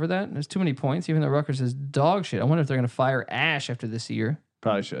Rutgers to cover that. There's too many points, even though Rutgers is dog shit. I wonder if they're going to fire Ash after this year.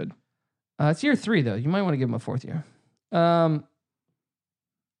 Probably should. It's year 3 though. You might want to give him a 4th year.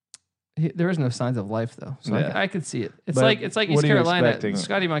 There is no signs of life though, so I could see it. It's like East Carolina.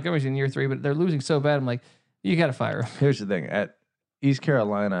 Scotty Montgomery's in year 3, but they're losing so bad. I'm like, you got to fire him. Here's the thing: at East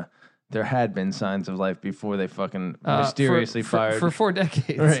Carolina, there had been signs of life before they fucking mysteriously fired for 4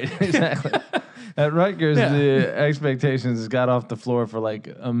 decades. Right, exactly. At Rutgers, the expectations got off the floor for like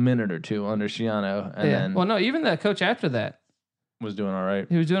a minute or two under Schiano, and then well, no, even the coach after that was doing all right.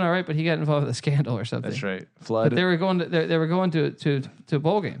 He was doing all right, but he got involved with a scandal or something. That's right. Flood. But they were going to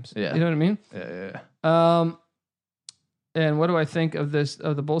bowl games. Yeah. You know what I mean? Yeah. And what do I think of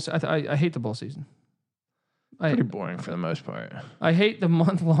the bowl season? I hate the bowl season. Pretty boring for the most part. I hate the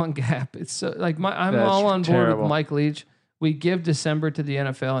month-long gap. It's so like I'm all on board with Mike Leach. We give December to the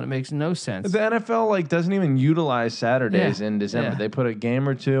NFL, and it makes no sense. The NFL doesn't even utilize Saturdays in December. Yeah. They put a game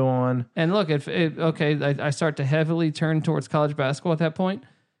or two on. And look, I start to heavily turn towards college basketball at that point.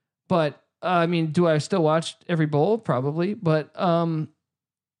 But I mean, do I still watch every bowl? Probably, but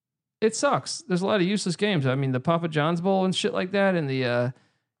it sucks. There's a lot of useless games. I mean, the Papa John's Bowl and shit like that, and the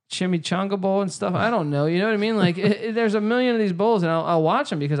Chimichanga Bowl and stuff. I don't know. You know what I mean? Like, there's a million of these bowls, and I'll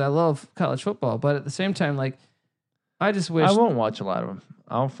watch them because I love college football. But at the same time, like, I just wish... I won't watch a lot of them.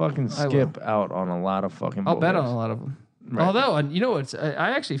 I'll fucking skip out on a lot of fucking bowls. I'll bet on a lot of them. Right. Although, you know what?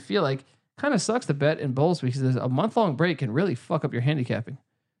 I actually feel like kind of sucks to bet in bowls because there's a month-long break can really fuck up your handicapping.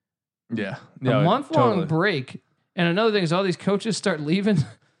 Yeah. A month-long break. And another thing is all these coaches start leaving.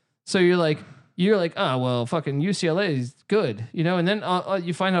 So you're like, oh, well, fucking UCLA is good. You know, and then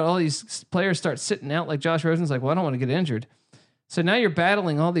you find out all these players start sitting out like Josh Rosen's like, well, I don't want to get injured. So now you're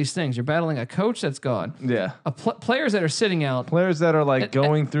battling all these things. You're battling a coach that's gone. Yeah. Players that are sitting out. Players that are like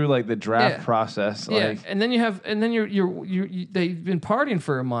going through like the draft process. Yeah. And then they've been partying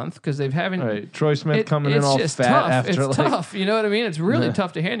for a month because they've haven't. Right. Troy Smith coming in all fat tough. after it's tough. You know what I mean? It's really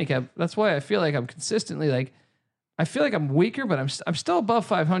tough to handicap. That's why I feel like I'm consistently like, I feel like I'm weaker, but I'm still above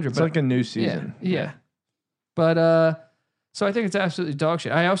 500. It's like a new season. Yeah. But so I think it's absolutely dog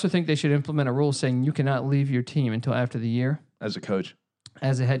shit. I also think they should implement a rule saying you cannot leave your team until after the year. As a coach.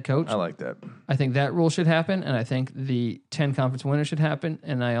 As a head coach. I like that. I think that rule should happen, and I think the 10 conference winners should happen,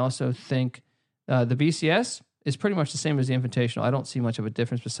 and I also think the BCS is pretty much the same as the Invitational. I don't see much of a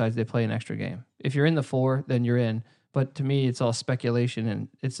difference besides they play an extra game. If you're in the 4, then you're in. But to me, it's all speculation, and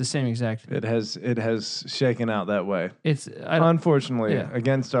it's the same exact. It has shaken out that way. It's unfortunately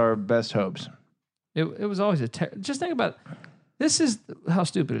against our best hopes. It was always just think about it. This is how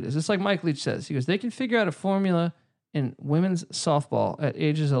stupid it is. It's like Mike Leach says. He goes, they can figure out a formula in women's softball at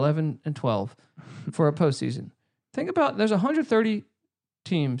ages 11 and 12 for a postseason. Think about there's 130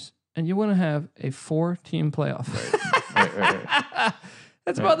 teams, and you want to have a 4-team playoff. Right.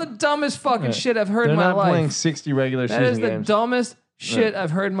 That's about the dumbest fucking shit I've heard in my life. They're not playing 60 regular season games. That is the dumbest shit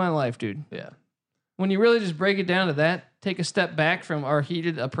I've heard in my life, dude. Yeah. When you really just break it down to that, take a step back from our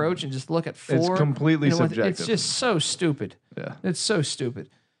heated approach and just look at 4. It's completely subjective. It's just so stupid. Yeah. It's so stupid.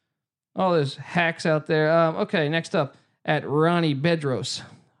 All those hacks out there. Okay, next up at Ronnie Bedros.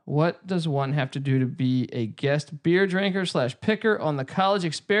 What does one have to do to be a guest beer drinker / picker on the college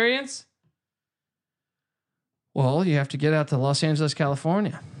experience? Well, you have to get out to Los Angeles,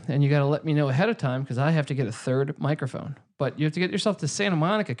 California, and you got to let me know ahead of time because I have to get a 3rd microphone. But you have to get yourself to Santa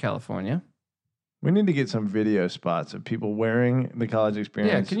Monica, California. We need to get some video spots of people wearing the college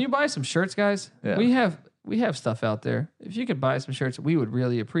experience. Yeah, can you buy some shirts, guys? Yeah. We have stuff out there. If you could buy some shirts, we would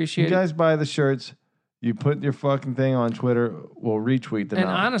really appreciate it. You guys buy the shirts. You put your fucking thing on Twitter. We'll retweet them. And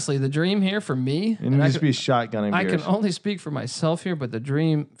honestly, the dream here for me, and you just be shotgunning beers. I can only speak for myself here, but the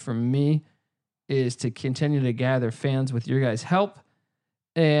dream for me is to continue to gather fans with your guys' help.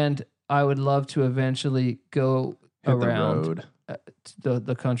 And I would love to eventually go around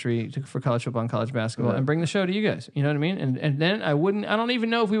the country for college football and college basketball and bring the show to you guys. You know what I mean? And then I don't even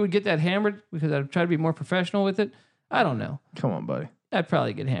know if we would get that hammered because I'd try to be more professional with it. I don't know. Come on, buddy. I'd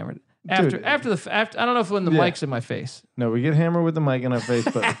probably get hammered. After I don't know if when the mic's in my face. No, we get hammered with the mic in our face,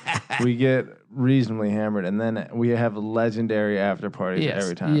 but we get reasonably hammered, and then we have legendary after parties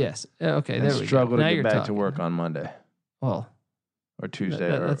every time. Yes. Okay. There we go. Struggle to get back to work on Monday. Well, or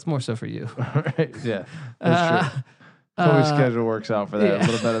Tuesday. That's more so for you. Right? Yeah. That's true. Fully schedule works out for that a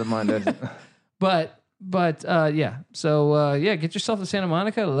little better than mine does. But yeah. So get yourself to Santa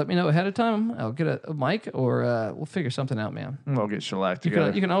Monica. Let me know ahead of time. I'll get a mic or we'll figure something out, man. We'll get shellacked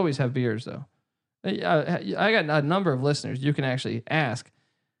together. You can always have beers though. I got a number of listeners you can actually ask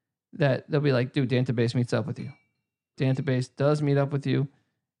that they'll be like, dude, Danta Base meets up with you. database does meet up with you,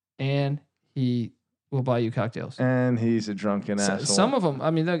 and he will buy you cocktails. And he's a drunken asshole. Some of them.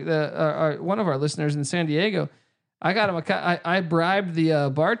 I mean, one of our listeners in San Diego, I got him I bribed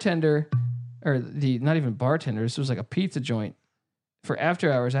the bartender, or not even bartender. This was like a pizza joint. For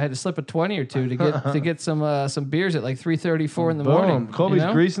after hours, I had to slip a 20 or two to get some beers at like 3:34 in the morning. Colby's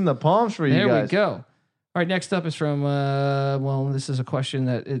greasing the palms for you guys. There we go. All right, next up is from, this is a question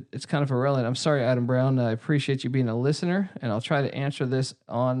that it's kind of irrelevant. I'm sorry, Adam Brown. I appreciate you being a listener, and I'll try to answer this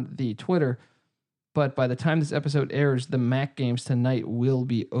on the Twitter. But by the time this episode airs, the MAC games tonight will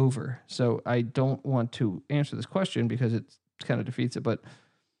be over. So I don't want to answer this question because it kind of defeats it. But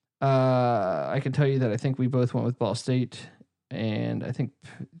I can tell you that I think we both went with Ball State. And I think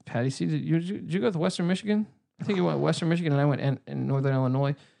Patty C, did you go with Western Michigan? I think you went Western Michigan, and I went in Northern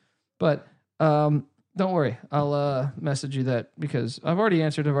Illinois. But don't worry, I'll message you that because I've already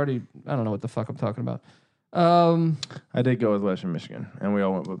answered. I don't know what the fuck I'm talking about. I did go with Western Michigan, and we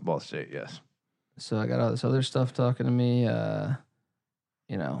all went with Ball State. Yes. So I got all this other stuff talking to me. I'm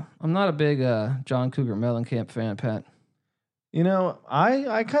not a big John Cougar Mellencamp fan, Pat.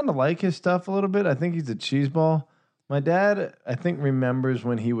 I kind of like his stuff a little bit. I think he's a cheeseball. My dad, I think, remembers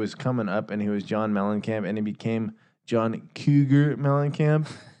when he was coming up and he was John Mellencamp and he became John Cougar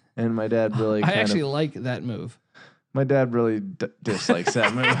Mellencamp. And my dad really I actually like that move. My dad really dislikes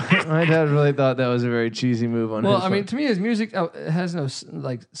that move. My dad really thought that was a very cheesy move on his part. Well, I mean, to me, his music has no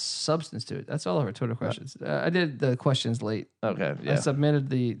substance to it. That's all of our Twitter questions. I did the questions late. Okay, yeah. I submitted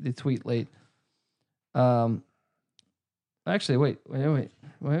the tweet late. Actually, wait.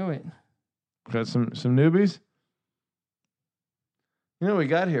 Got some newbies? You know what we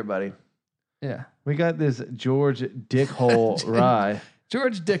got here, buddy? Yeah. We got this George Dickhole Rye.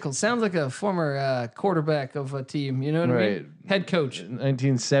 George Dickhole. Sounds like a former quarterback of a team. You know what I mean? Head coach.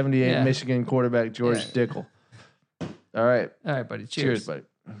 1978 Michigan quarterback George Dickhole. All right. All right, buddy. Cheers. Cheers,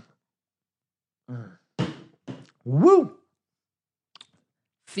 buddy. Woo!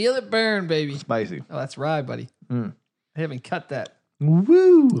 Feel it burn, baby. Spicy. Oh, that's rye, buddy. I haven't cut that.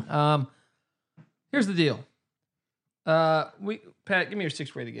 Woo! Here's the deal. Pat, give me your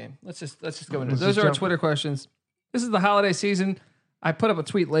 6th grade game. Let's just go into it. Those are our Twitter questions. This is the holiday season. I put up a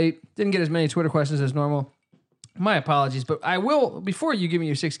tweet late. Didn't get as many Twitter questions as normal. My apologies, but I will, before you give me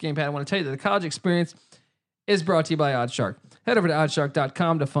your 6th game, Pat, I want to tell you that the college experience is brought to you by OddsShark. Head over to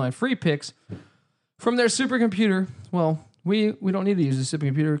oddshark.com to find free picks from their supercomputer. Well, we don't need to use a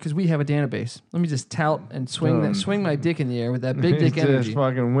supercomputer because we have a database. Let me just tout and swing my dick in the air with that big dick energy. Just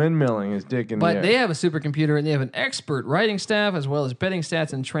fucking windmilling his dick in the air. But they have a supercomputer and they have an expert writing staff as well as betting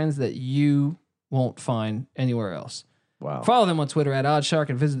stats and trends that you won't find anywhere else. Wow. Follow them on Twitter at OddsShark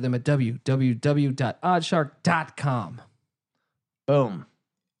and visit them at www.oddshark.com. Boom.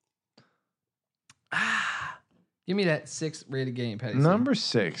 Give me that 6th rated game, Patty. Number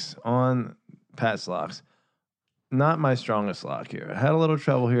 6 on Pat's locks. Not my strongest lock here. I had a little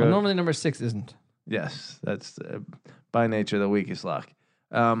trouble here. Well, normally number 6 isn't. Yes, that's by nature the weakest lock.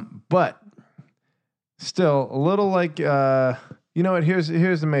 But still a little like you know what? Here's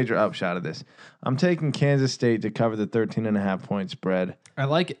the major upshot of this. I'm taking Kansas State to cover the 13.5 point spread. I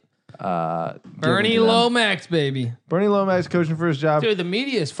like it. Bernie Lomax, baby. Bernie Lomax coaching for his job. Dude, the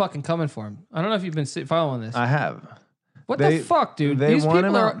media is fucking coming for him. I don't know if you've been following this. I have. What the fuck, dude? These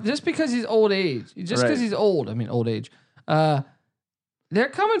people are just because he's old age. Just because he's old. I mean, old age. They're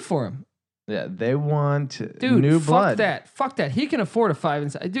coming for him. Yeah, they want dude, new blood. Fuck that. He can afford a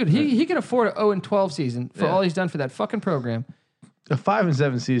 5-7. Dude, he can afford an 0-12 season for all he's done for that fucking program. A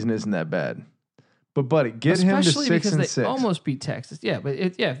 5-7 season isn't that bad. But buddy, get him to 6 because and they 6. Almost beat Texas. Yeah, but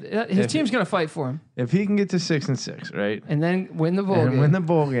his team's gonna fight for him. If he can get to 6 and 6, right, and then win the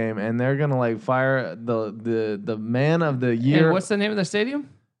bowl game, and they're gonna like fire the man of the year. And what's the name of the stadium?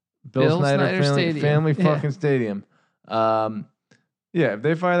 Bill Snyder Family fucking Stadium. Yeah, if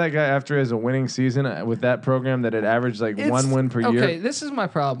they fire that guy after he has a winning season with that program that had averaged like 1 win per year. Okay, this is my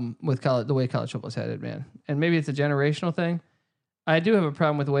problem with the way college football is headed, man. And maybe it's a generational thing. I do have a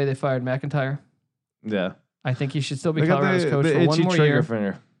problem with the way they fired McIntyre. Yeah. I think he should still be Colorado's coach for one more year.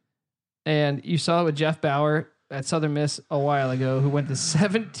 Finger. And you saw it with Jeff Bauer at Southern Miss a while ago, who went to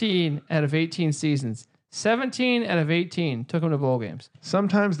 17 out of 18 seasons. 17 out of 18 took him to bowl games.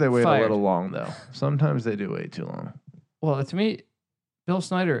 Sometimes they wait a little long, though. Sometimes they do wait too long. Well, to me, Bill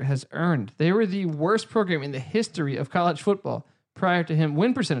Snyder has earned. They were the worst program in the history of college football prior to him,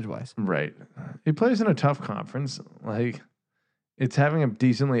 win percentage-wise. Right. He plays in a tough conference. Like, it's having a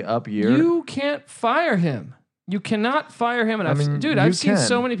decently up year. You can't fire him. You cannot fire him. And I've seen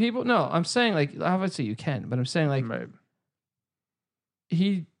so many people. No, I'm saying like obviously you can, but I'm saying like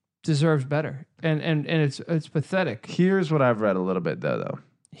he deserves better, and it's pathetic. Here's what I've read a little bit though.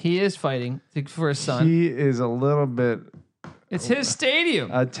 He is fighting for his son. He is a little bit. It's his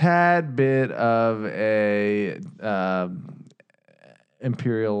stadium. A tad bit of a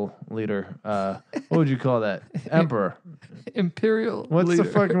imperial leader. What would you call that? Emperor. Imperial. What's leader. the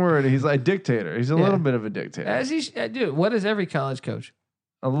fucking word? He's like a dictator. He's a little bit of a dictator. As he dude, what is every college coach?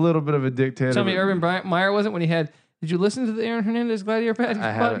 A little bit of a dictator. Tell me, Urban Meyer wasn't when he had. Did you listen to the Aaron Hernandez Gladiator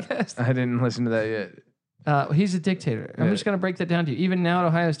podcast? I didn't listen to that yet. He's a dictator. I'm just going to break that down to you. Even now at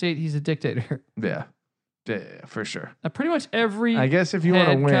Ohio State, he's a dictator. Yeah, for sure. Pretty much every. I guess if you want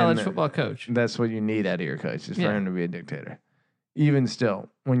to win, college football coach, that's what you need out of your coach is for him to be a dictator. Even still,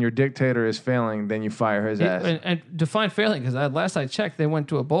 when your dictator is failing, then you fire his ass. And define failing, because last I checked, they went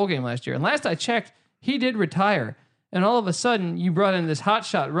to a bowl game last year. And last I checked, he did retire. And all of a sudden, you brought in this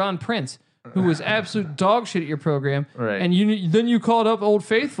hotshot, Ron Prince, who was absolute dog shit at your program. Right. And then you called up Old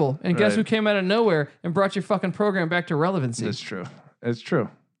Faithful. And guess who came out of nowhere and brought your fucking program back to relevancy? That's true. It's true.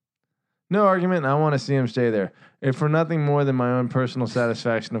 No argument. I want to see him stay there. If for nothing more than my own personal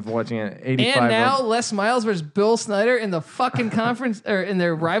satisfaction of watching an 85. And now Les Miles versus Bill Snyder in the fucking conference or in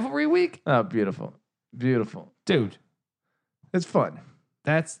their rivalry week. Oh, beautiful, beautiful, dude. It's fun.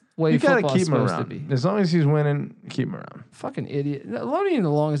 That's way you gotta football's keep him supposed around. to be. As long as he's winning, keep him around. Fucking idiot. Not even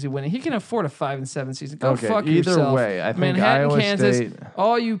as long as he's winning. He can afford a 5-7 season. Go fuck either yourself. Either way, I think Manhattan, Iowa Kansas, State.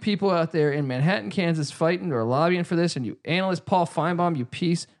 All you people out there in Manhattan, Kansas fighting or lobbying for this, and you analyst Paul Feinbaum, you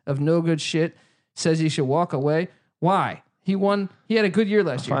piece of no good shit, says he should walk away. Why? He won. He had a good year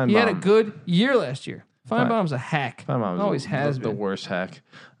last year. Feinbaum. He had a good year last year. Feinbaum's a hack. Feinbaum always has been the worst hack.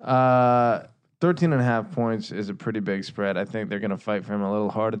 13.5 points is a pretty big spread. I think they're going to fight for him a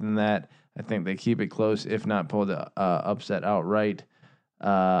little harder than that. I think they keep it close, if not pull the upset outright.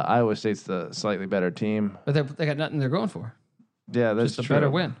 Iowa State's the slightly better team. But they got nothing they're going for. Yeah, that's just true. a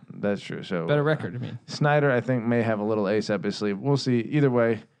better win. That's true. So better record, I mean. Snyder, I think, may have a little ace up his sleeve. We'll see. Either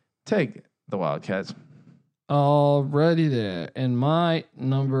way, take the Wildcats. Already there. And my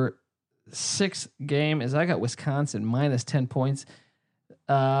number 6 game is I got Wisconsin minus 10 points.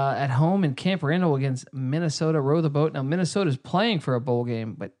 At home in Camp Randall against Minnesota. Row the boat. Now, Minnesota's playing for a bowl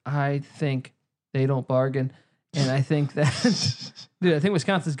game, but I think they don't bargain. And I think that, dude, I think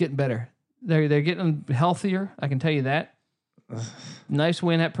Wisconsin's getting better. They're getting healthier. I can tell you that. Nice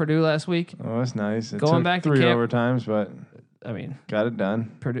win at Purdue last week. Oh, that's nice. It Going took back to 3 camp, overtimes, but I mean, got it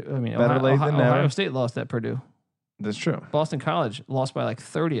done. Purdue. I mean, better late than never. Ohio State lost at Purdue. That's true. Boston College lost by like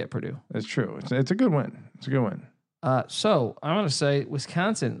 30 at Purdue. That's true. It's a good win. It's a good win. So I'm going to say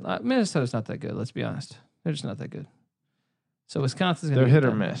Wisconsin. Minnesota's not that good. Let's be honest. They're just not that good. So Wisconsin's going to They're hit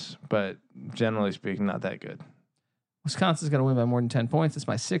or miss, but generally speaking, not that good. Wisconsin's going to win by more than 10 points. It's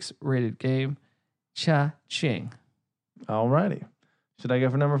my 6th rated game. Cha-ching. All righty. Should I go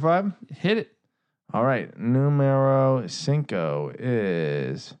for number 5? Hit it. All right. Numero 5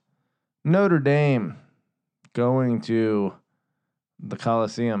 is Notre Dame going to the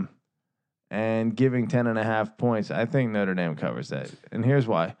Coliseum and giving 10.5 points. I think Notre Dame covers that. And here's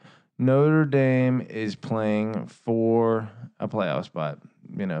why. Notre Dame is playing for a playoff spot.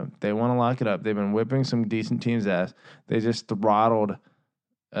 You know, they want to lock it up. They've been whipping some decent teams' ass. They just throttled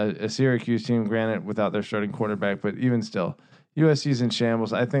a Syracuse team, granted, without their starting quarterback, but even still, USC's in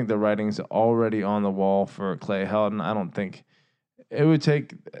shambles. I think the writing's already on the wall for Clay Helton. I don't think it would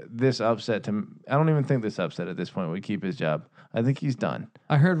take this upset to. I don't even think this upset at this point would keep his job. I think he's done.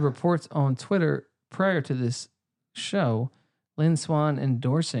 I heard reports on Twitter prior to this show, Lynn Swann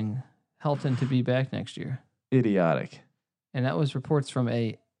endorsing Helton to be back next year. Idiotic. And that was reports from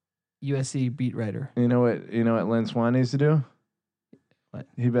a USC beat writer. You know what Lynn Swann needs to do? What?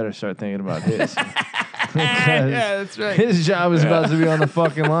 He better start thinking about his. Yeah, that's right. His job is about to be on the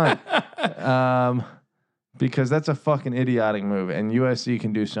fucking line. Because that's a fucking idiotic move, and USC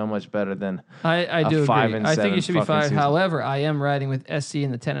can do so much better than I do agree. I think he should be fired. Season. However, I am riding with SC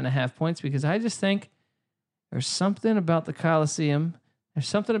in the 10.5 points because I just think there's something about the Coliseum. There's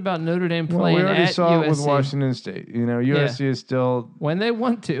something about Notre Dame playing at USC. We already saw it with Washington State. You know, USC is still when they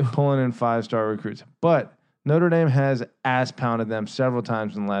want to pulling in 5-star recruits, but Notre Dame has ass pounded them several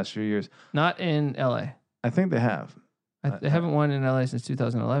times in the last few years. Not in LA. I think they have. They haven't won in LA since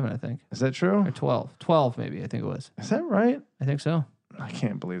 2011, I think. Is that true? Or 12. 12 maybe, I think it was. Is that right? I think so. I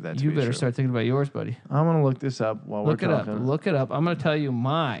can't believe that. You better true. start thinking about yours, buddy. I'm going to look this up while we're talking. Look it up. I'm going to tell you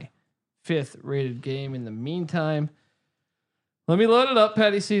my 5th rated game in the meantime. Let me load it up,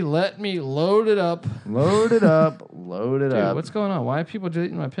 Patty C. Let me load it up. Load it up. Load it Dude, up. What's going on? Why are people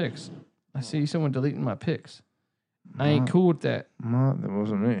deleting my picks? I see someone deleting my picks. I ain't cool with that. No, that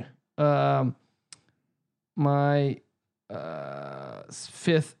wasn't me. My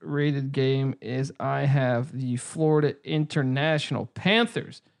fifth rated game is I have the Florida International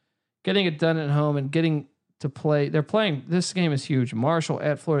Panthers getting it done at home and getting to play. They're playing. This game is huge. Marshall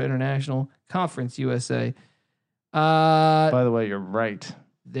at Florida International, Conference USA. By the way, you're right.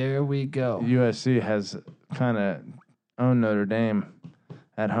 There we go. USC has kind of owned Notre Dame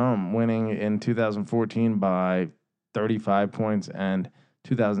at home, winning in 2014 by 35 points and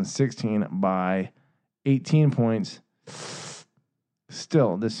 2016 by 18 points.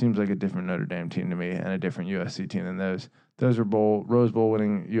 Still, this seems like a different Notre Dame team to me and a different USC team than those. Those are Rose Bowl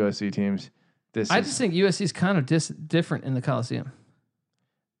winning USC teams. I just think USC is kind of different in the Coliseum.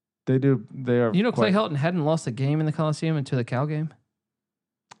 They do. They are. You know, Clay Helton hadn't lost a game in the Coliseum until the Cal game.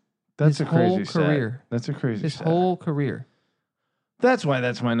 That's his a crazy career. That's a crazy. His whole career. That's why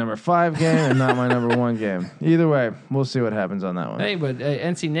that's my number 5 game and not my number 1 game. Either way, we'll see what happens on that one. Hey, but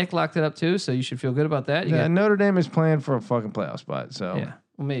NC Nick locked it up too, so you should feel good about that. Notre Dame is playing for a fucking playoff spot, so yeah.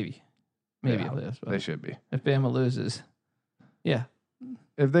 Well, maybe a playoff spot. They should be. If Bama loses, yeah.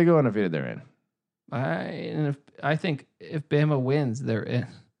 If they go undefeated, they're in. I think if Bama wins, they're in.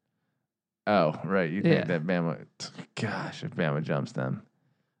 Oh, right. You think that Bama? Gosh, if Bama jumps them.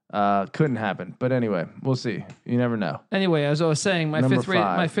 Couldn't happen, but anyway, we'll see. You never know. Anyway, as I was saying, my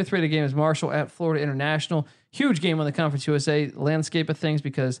fifth rated game is Marshall at Florida International. Huge game on the Conference USA landscape of things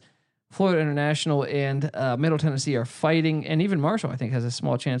because Florida International and Middle Tennessee are fighting, and even Marshall, I think, has a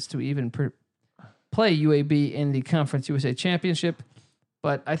small chance to even play UAB in the Conference USA Championship.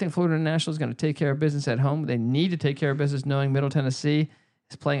 But I think Florida International is going to take care of business at home. They need to take care of business, knowing Middle Tennessee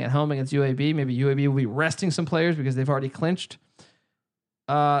is playing at home against UAB. Maybe UAB will be resting some players because they've already clinched.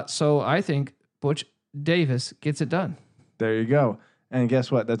 So I think Butch Davis gets it done. There you go. And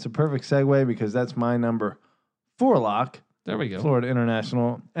guess what? That's a perfect segue because that's my number 4 lock. There we go. Florida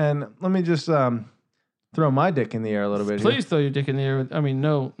International. And let me just throw my dick in the air a little bit. Please throw your dick in the air.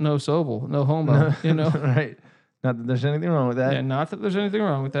 No Sobel, no homo. You know, right? Not that there's anything wrong with that. Yeah, not that there's anything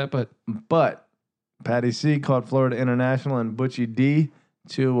wrong with that, but Patty C called Florida International and Butchie D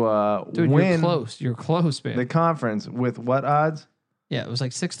to win. You're close, man. The conference with what odds? Yeah, it was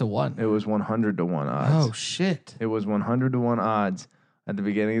like 6-1. It was 100-1 odds. Oh shit! It was 100-1 odds at the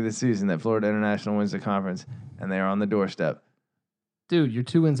beginning of the season that Florida International wins the conference, and they are on the doorstep. Dude, you're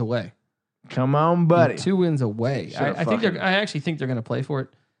 2 wins away. Come on, buddy. You're 2 wins away. I actually think they're going to play for it.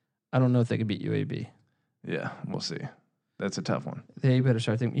 I don't know if they can beat UAB. Yeah, we'll see. That's a tough one. They better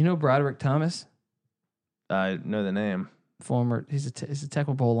start thinking. You know Broderick Thomas? I know the name. He's a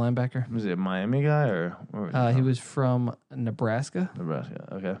tackle bowl linebacker. Was he a Miami guy or? He was from Nebraska. Nebraska,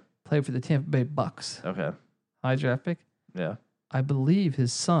 okay. Played for the Tampa Bay Bucks. Okay. High draft pick. Yeah. I believe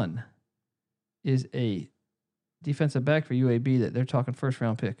his son is a defensive back for UAB that they're talking first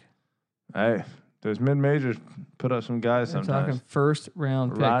round pick. Hey, those mid majors put up some guys sometimes. Talking first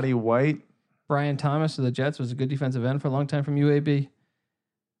round pick. Roddy White. Brian Thomas of the Jets was a good defensive end for a long time from UAB.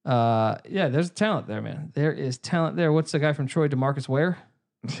 Yeah, there's talent there, man. There is talent there. What's the guy from Troy, DeMarcus Ware?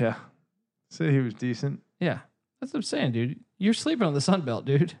 Yeah. Say he was decent. Yeah. That's what I'm saying, dude. You're sleeping on the Sun Belt,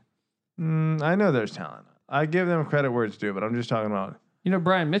 dude. I know there's talent. I give them credit where it's due, but I'm just talking about... You know,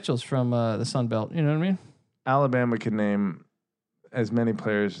 Brian Mitchell's from the Sun Belt. You know what I mean? Alabama could name as many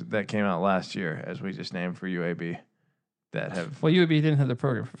players that came out last year as we just named for UAB that have... Well, UAB didn't have the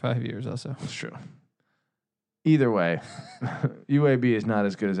program for 5 years also. That's true. Either way, UAB is not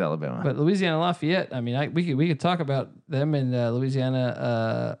as good as Alabama. But Louisiana Lafayette, I mean, we could talk about them in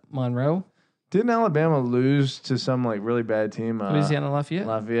Louisiana Monroe. Didn't Alabama lose to some like really bad team? Louisiana Lafayette.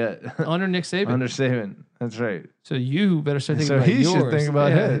 Under Nick Saban. Under Saban. That's right. So you better start thinking about yours. So he should think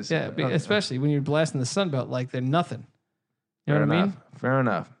about his. Yeah, especially when you're blasting the Sun Belt like they're nothing. You know what I mean? Fair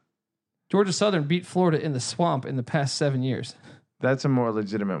enough. Georgia Southern beat Florida in the swamp in the past 7 years. That's a more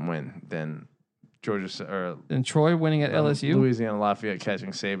legitimate win than and Troy winning at LSU. Louisiana Lafayette catching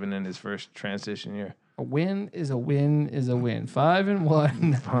Saban in his first transition year. A win is a win is a win.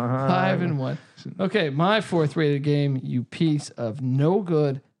 5-1. 5-1. Okay, my 4th rated game, you piece of no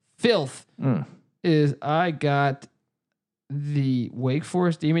good filth, is I got the Wake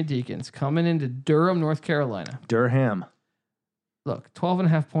Forest Demon Deacons coming into Durham, North Carolina. Durham. Look,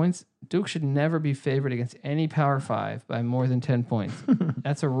 12.5 points. Duke should never be favored against any Power 5 by more than 10 points.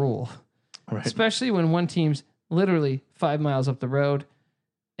 That's a rule. Right. Especially when one team's literally 5 miles up the road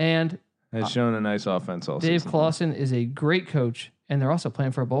and has shown a nice offense also. Dave Clawson is a great coach, and they're also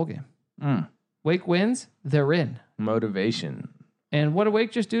playing for a bowl game. Wake wins, they're in. Motivation. And what did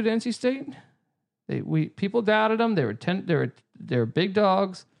Wake just do to NC State? People doubted them. They were big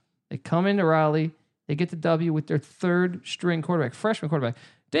dogs. They come into Raleigh. They get the W with their 3rd string quarterback, freshman quarterback.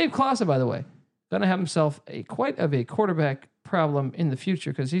 Dave Clawson, by the way, going to have himself quite a quarterback problem in the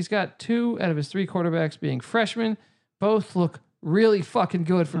future because he's got 2 out of his 3 quarterbacks being freshmen. Both look really fucking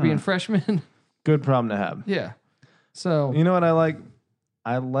good for being freshmen. Good problem to have. Yeah. So you know what I like?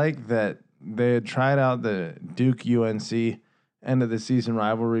 I like that they had tried out the Duke UNC end of the season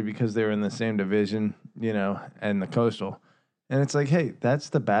rivalry because they were in the same division, and the Coastal. And it's like, hey, that's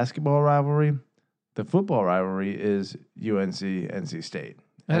the basketball rivalry. The football rivalry is UNC NC State.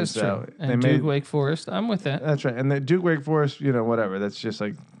 That's true. And Duke Wake Forest, I'm with that. That's right. And the Duke Wake Forest, whatever. That's just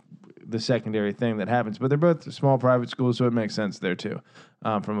like the secondary thing that happens. But they're both small private schools, so it makes sense there too,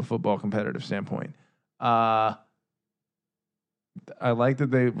 from a football competitive standpoint. I like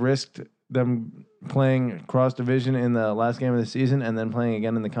that they risked them playing cross division in the last game of the season and then playing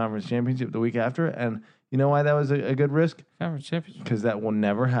again in the conference championship the week after. And you know why that was a good risk? Conference championship. Because that will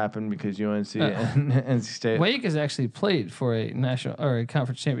never happen because UNC and NC State. Wake has actually played for a national or a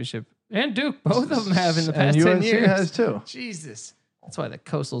conference championship, and Duke. Both of them have in the past 10 years. UNC has too. Jesus, that's why the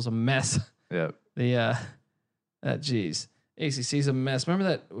Coastal's a mess. Yeah. ACC's a mess. Remember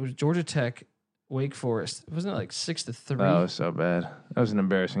that it was Georgia Tech, Wake Forest. Wasn't it like 6-3? That was so bad. That was an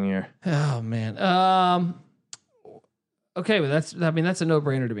embarrassing year. Oh man. Okay, but that's a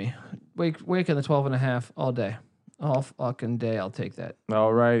no-brainer to me. Wake in the 12.5 all day. All fucking day, I'll take that.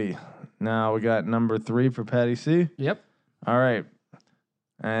 All righty. Now we got number 3 for Patty C. Yep. All right.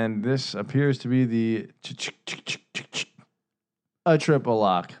 And this appears to be a triple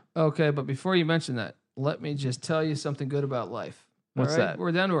lock. Okay, but before you mention that, let me just tell you something good about life. What's that?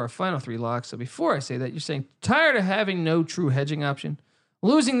 We're down to our final 3 locks. So before I say that, you're saying, tired of having no true hedging option?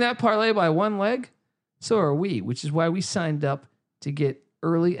 Losing that parlay by 1 leg? So are we, which is why we signed up to get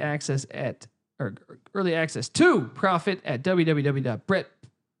early access to Profit at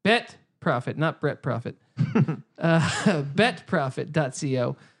www.betprofit, not Brett Profit,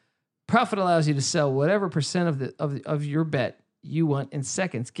 betprofit.co. Profit allows you to sell whatever percent of your bet you want in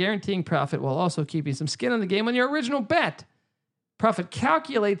seconds, guaranteeing profit while also keeping some skin in the game on your original bet. Profit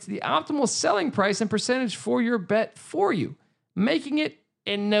calculates the optimal selling price and percentage for your bet for you, making it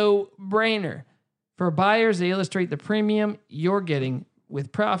a no-brainer. For buyers, they illustrate the premium you're getting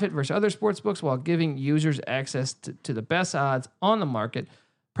with Profit versus other sportsbooks while giving users access to the best odds on the market.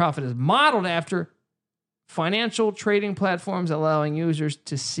 Profit is modeled after financial trading platforms, allowing users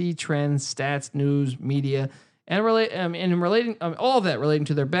to see trends, stats, news, media, and relating all of that relating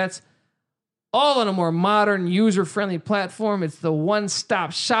to their bets, all on a more modern, user-friendly platform. It's the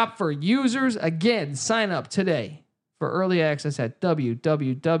one-stop shop for users. Again, sign up today for early access at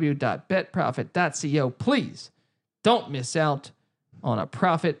www.betprofit.co. Please don't miss out on a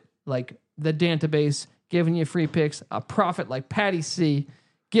profit like the database giving you free picks, a profit like Patty C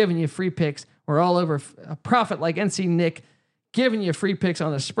giving you free picks. We're all over a profit like NC Nick giving you free picks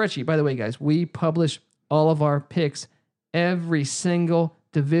on a spreadsheet. By the way, guys, we publish all of our picks every single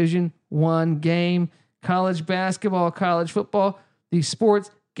Division I game, college basketball, college football. The Sports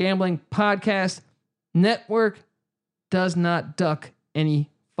Gambling Podcast Network does not duck any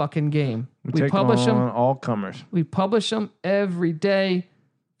fucking game. We publish them all comers. We publish them every day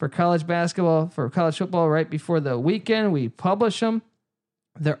for college basketball, for college football. Right before the weekend, we publish them.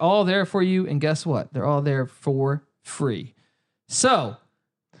 They're all there for you, and guess what? They're all there for free. So,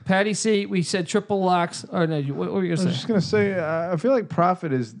 Patty C, we said triple locks. Or no, what were you gonna say? I was just gonna say, I feel like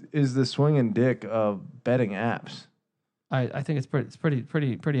Profit is the swinging dick of betting apps. I think it's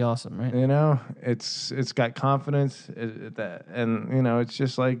pretty awesome, right? It's got confidence and it's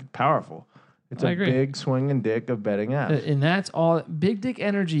just like powerful. It's a big swinging dick of betting apps. And that's all. Big dick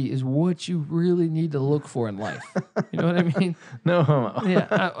energy is what you really need to look for in life. You know what I mean? No homo.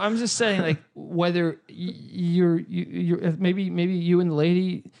 Yeah, I'm just saying, like, whether you're maybe you and the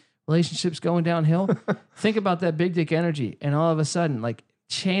lady relationship's going downhill, think about that big dick energy, and all of a sudden, like,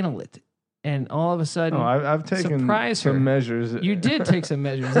 channel it. And all of a sudden, I've taken some measures. You did take some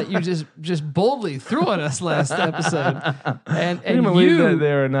measures that you just boldly threw at us last episode, and that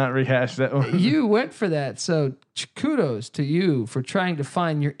they are not rehashed that one. You went for that, so kudos to you for trying to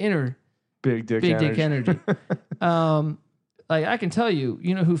find your inner big dick energy. Like, I can tell you,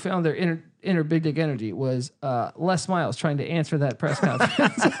 who found their inner big dick energy was Les Miles trying to answer that press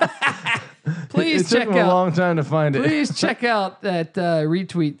conference. Please check out. It took a long time to find it. Please check out that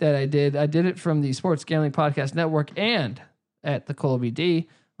retweet that I did. I did it from the Sports Gambling Podcast Network and at the Colby D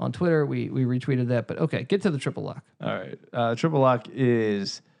on Twitter. We retweeted that. But okay, get to the triple lock. All right, triple lock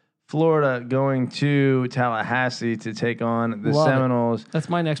is Florida going to Tallahassee to take on the Seminoles. That's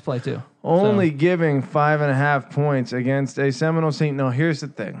my next play too. Only giving 5.5 points against a Seminoles team. No, here's the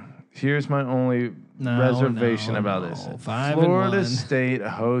thing. Here's my only reservation about this. Florida State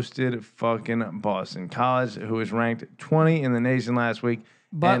hosted fucking Boston College, who was ranked 20 in the nation last week.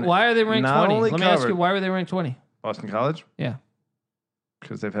 But why are they ranked 20? Let me ask you, why were they ranked 20? Boston College? Yeah.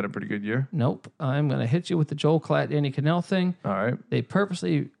 Because they've had a pretty good year? Nope. I'm going to hit you with the Joel Klatt, Andy Cannell thing. All right. They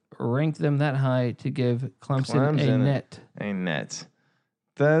purposely ranked them that high to give Clemson a net. A net.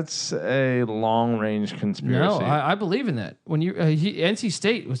 That's a long-range conspiracy. No, I believe in that. When you NC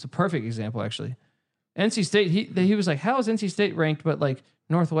State was the perfect example, actually. NC State, he was like, how is NC State ranked, but like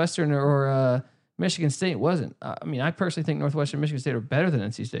Northwestern or Michigan State wasn't? I mean, I personally think Northwestern and Michigan State are better than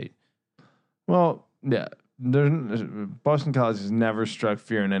NC State. Well, yeah. Boston College has never struck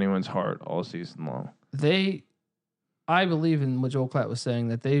fear in anyone's heart all season long. I believe in what Joel Klatt was saying,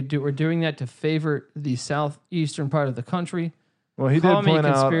 that were doing that to favor the southeastern part of the country. Well, he did point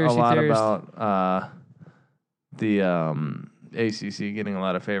out a lot about the ACC getting a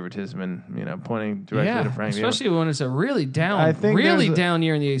lot of favoritism and pointing directly to Frank. Especially when it's a really down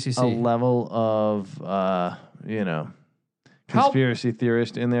year in the ACC. A level of conspiracy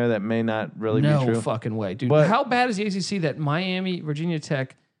theorist in there that may not really be true. No fucking way, dude. But how bad is the ACC that Miami, Virginia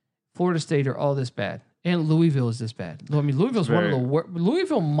Tech, Florida State are all this bad, and Louisville is this bad? I mean, Louisville's one of the worst.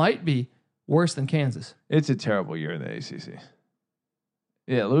 Louisville might be worse than Kansas. It's a terrible year in the ACC.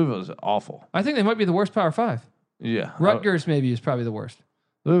 Yeah, Louisville's awful. I think they might be the worst Power 5. Yeah. Rutgers maybe is probably the worst.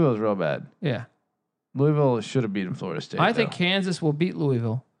 Louisville's real bad. Yeah. Louisville should have beaten Florida State. I think Kansas will beat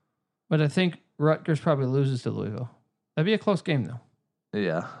Louisville, but I think Rutgers probably loses to Louisville. That'd be a close game, though.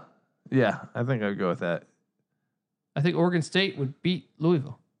 Yeah. Yeah, I think I'd go with that. I think Oregon State would beat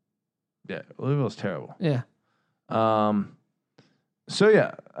Louisville. Yeah, Louisville's terrible. Yeah. So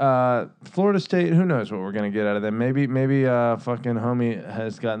yeah, Florida State. Who knows what we're gonna get out of them? Maybe fucking homie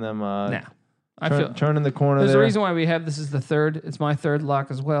has gotten them. I feel turning the corner. There's a reason why we have this is the third. It's my third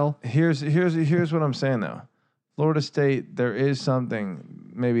lock as well. Here's what I'm saying though. Florida State, there is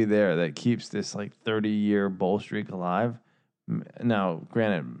something maybe there that keeps this like 30-year bowl streak alive. Now,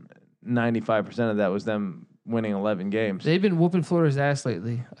 granted, 95% of that was them winning 11 games. They've been whooping Florida's ass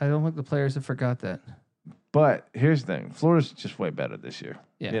lately. I don't think the players have forgot that. But here's the thing: Florida's just way better this year.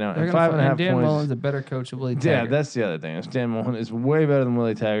 Yeah, and 5.5 Dan points. Mullen's a better coach than Willie Taggart. Yeah, that's the other thing. Dan Mullen is way better than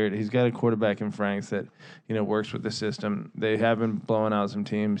Willie Taggart. He's got a quarterback in Franks that works with the system. They have been blowing out some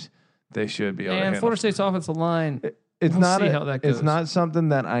teams. They should be able to handle. Florida State's offensive line. It's not how that goes. It's not something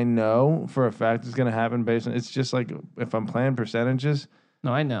that I know for a fact is going to happen based on. It's just like if I'm playing percentages.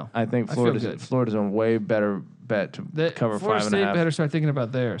 No, I know. I think Florida's a way better bet to cover 5.5. Florida State better start thinking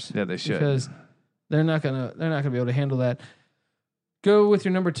about theirs. Yeah, they should, because they're not gonna be able to handle that. Go with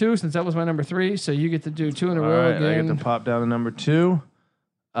your number 2 since that was my number 3. So you get to do 2 in a row again. I get to pop down to number 2,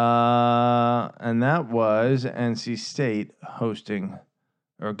 and that was NC State hosting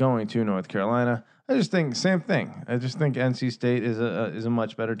or going to North Carolina. I just think same thing. I just think NC State is a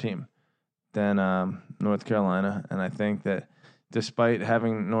much better team than North Carolina, and I think that despite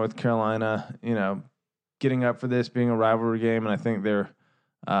having North Carolina, getting up for this being a rivalry game, and I think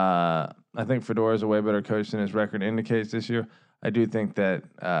I think Fedora is a way better coach than his record indicates this year. I do think that,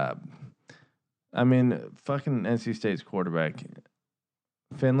 fucking NC State's quarterback,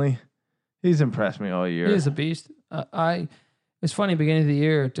 Finley, he's impressed me all year. He is a beast. It's funny, beginning of the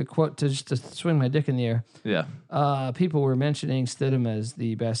year, to swing my dick in the air. Yeah. People were mentioning Stidham as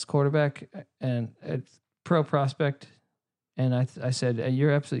the best quarterback and pro prospect. And I said,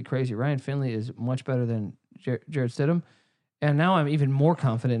 you're absolutely crazy. Ryan Finley is much better than Jared Stidham. And now I'm even more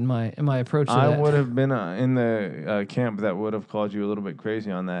confident in my approach to that. I would have been in the camp that would have called you a little bit crazy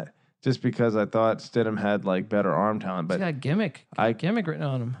on that, just because I thought Stidham had like better arm talent. But he's got gimmick written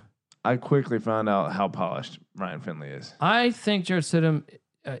on him. I quickly found out how polished Ryan Finley is. I think Jared Stidham,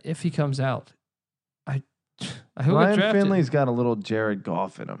 if he comes out, I hope Ryan Finley's got a little Jared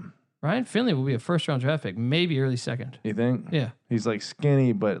Goff in him. Ryan Finley will be a first-round draft pick, maybe early second. You think? Yeah. He's like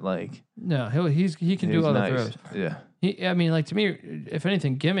skinny, but like no, he can do all the throws. Yeah. To me, if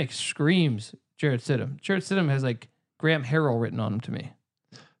anything, gimmick screams Jared Stidham. Jared Stidham has like Graham Harrell written on him to me.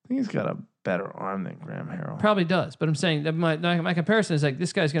 I think he's got a better arm than Graham Harrell. Probably does, but I'm saying that my comparison is like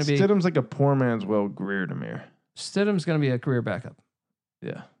this guy's going to be. Stidham's like a poor man's Will Greer to me. Stidham's going to be a career backup.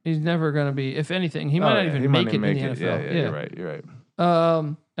 Yeah. He's never going to be. If anything, he might not even make it in the NFL. Yeah, you're right.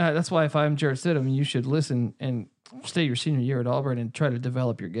 That's why if I'm Jared Stidham, you should listen and stay your senior year at Auburn and try to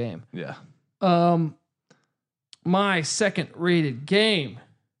develop your game. Yeah. My second rated game.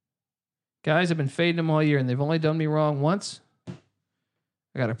 Guys, I've been fading them all year, and they've only done me wrong once.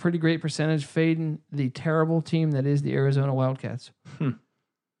 I got a pretty great percentage fading the terrible team that is the Arizona Wildcats.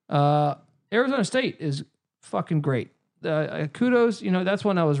 Arizona State is fucking great. kudos. That's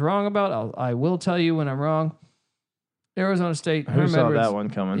one I was wrong about. I will tell you when I'm wrong. Arizona State. Who saw that one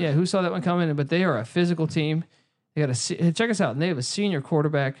coming? Yeah, who saw that one coming? But they are a physical team. They got check us out. And they have a senior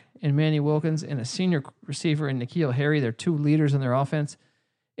quarterback in Manny Wilkins and a senior receiver in N'Keal Harry. They're two leaders in their offense.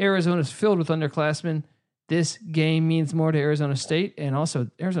 Arizona's filled with underclassmen. This game means more to Arizona State, and also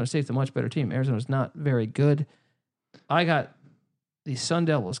Arizona State's a much better team. Arizona's not very good. I got the Sun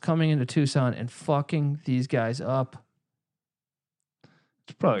Devils coming into Tucson and fucking these guys up.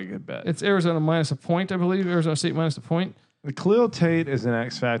 It's probably a good bet. It's Arizona minus a point, I believe. Arizona State minus a point. The Khalil Tate is an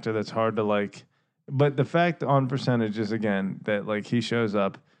X factor that's hard to like, but the fact on percentages again that like he shows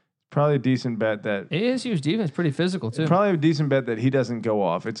up, probably a decent bet that ASU's defense is pretty physical too. Probably a decent bet that he doesn't go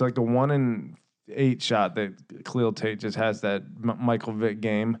off. It's like a 1 in 8 shot that Khalil Tate just has that Michael Vick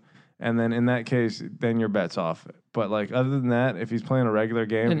game, and then in that case, then your bet's off. But like other than that, if he's playing a regular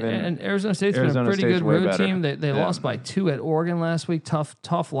game, and Arizona State's been a pretty good road team. They lost by 2 at Oregon last week.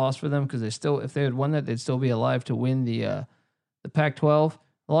 Tough loss for them because if they had won that, they'd still be alive to win the Pac-12.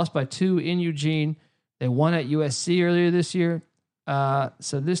 They lost by 2 in Eugene. They won at USC earlier this year.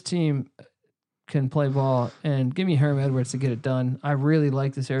 So this team can play ball, and give me Herm Edwards to get it done. I really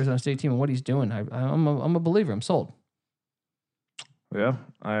like this Arizona State team and what he's doing. I'm a believer. I'm sold. Yeah,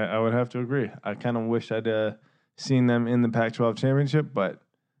 I would have to agree. I kind of wish I'd seen them in the Pac-12 championship, but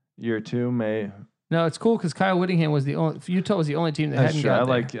year 2 may. No, it's cool because Kyle Whittingham was the only. Utah was the only team that hadn't got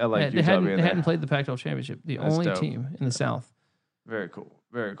there. I like Utah being there. They hadn't played the Pac-12 championship. The only team in the South. Very cool.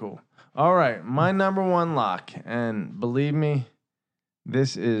 Very cool. All right, my number 1 lock, and believe me,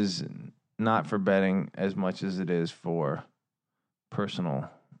 this is not for betting as much as it is for personal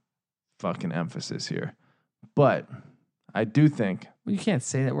fucking emphasis here. But I do think... Well, you can't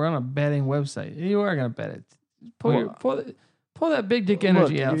say that. We're on a betting website. You are going to bet it. Pull that big dick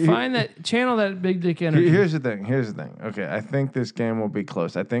energy out. Channel that big dick energy. Here's the thing. Okay, I think this game will be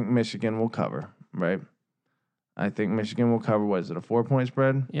close. I think Michigan will cover, right? I think Michigan will cover. What is it, a 4-point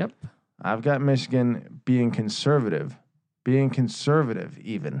spread? Yep. I've got Michigan being conservative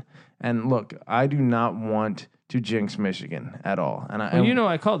even. And look, I do not want to jinx Michigan at all. And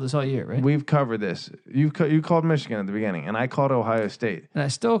I called this all year, right? We've covered this. You called Michigan at the beginning, and I called Ohio State. And I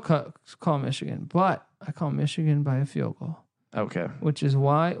still call Michigan, but I call Michigan by a field goal. Okay. Which is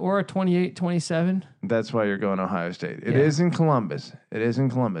why, or a 28-27. That's why you're going Ohio State. It is in Columbus.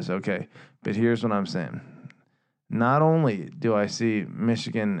 Okay. But here's what I'm saying. Not only do I see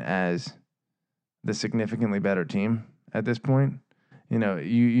Michigan as the significantly better team at this point,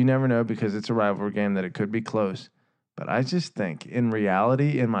 you never know because it's a rivalry game that it could be close. But I just think in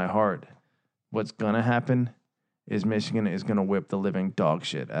reality, in my heart, what's going to happen is Michigan is going to whip the living dog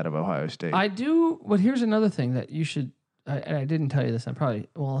shit out of Ohio State. I do. But here's another thing that you should, and I didn't tell you this.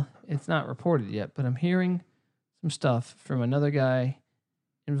 It's not reported yet, but I'm hearing some stuff from another guy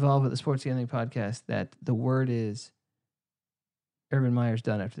involved with the Sports Gambling Podcast that the word is Urban Meyer's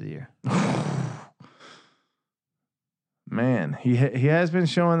done after the year. Man, he has been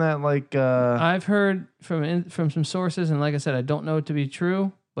showing that like I've heard from some sources, and like I said, I don't know it to be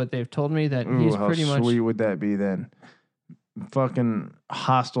true, but they've told me that he's pretty much. How sweet would that be then? Fucking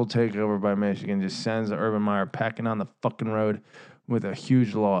hostile takeover by Michigan just sends Urban Meyer packing on the fucking road with a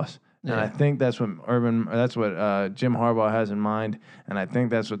huge loss. And I think that's what Jim Harbaugh has in mind, and I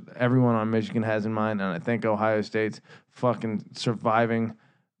think that's what everyone on Michigan has in mind, and I think Ohio State's fucking surviving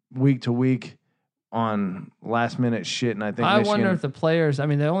week to week on last minute shit, and I think Michigan, wonder if the players. I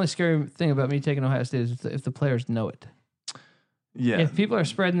mean, the only scary thing about me taking Ohio State is if the players know it. Yeah, if people are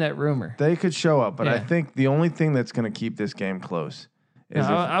spreading that rumor, they could show up. But I think the only thing that's going to keep this game close is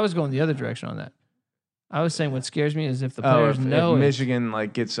I was going the other direction on that. I was saying what scares me is if the players know if Michigan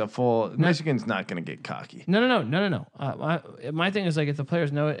like gets a full. Michigan's not going to get cocky. No. My thing is like if the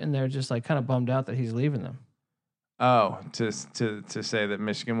players know it and they're just like kind of bummed out that he's leaving them. Oh, to say that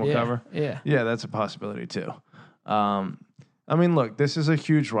Michigan will cover? Yeah, that's a possibility too. I mean, look, this is a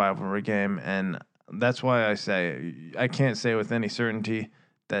huge rivalry game, and that's why I say I can't say with any certainty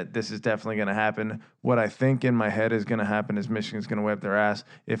that this is definitely going to happen. What I think in my head is going to happen is Michigan's going to whip their ass.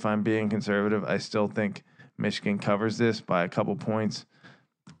 If I'm being conservative, I still think Michigan covers this by a couple points.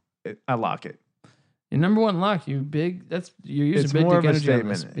 I lock it. Your number 1 lock, you're using big dick energy on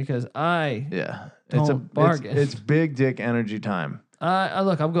this because bargain. It's big dick energy time.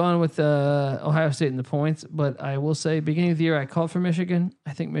 Look, I'm going with Ohio State in the points, but I will say beginning of the year I called for Michigan.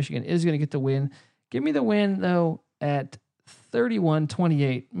 I think Michigan is going to get the win. Give me the win though at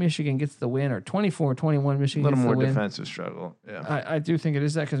 31-28, Michigan gets the win, or 24-21, Michigan gets the win. A little more defensive struggle. Yeah, I do think it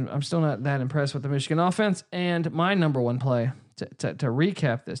is that because I'm still not that impressed with the Michigan offense. And my number 1 play to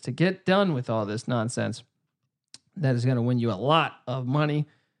recap this, to get done with all this nonsense, That is going to win you a lot of money.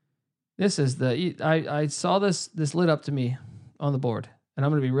 This is I saw this lit up to me on the board, and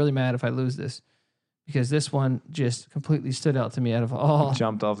I'm going to be really mad if I lose this because this one just completely stood out to me out of all.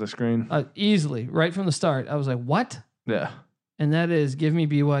 Jumped off the screen. Easily, right from the start. I was like, what? Yeah. And that is give me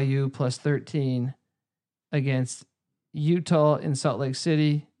BYU plus 13 against Utah in Salt Lake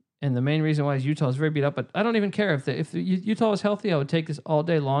City. And the main reason why is Utah is very beat up, but I don't even care if Utah was healthy, I would take this all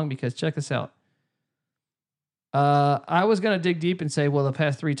day long because check this out. I was going to dig deep and say, well, the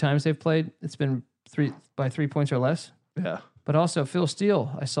past 3 times they've played, it's been 3 points or less. Yeah. But also Phil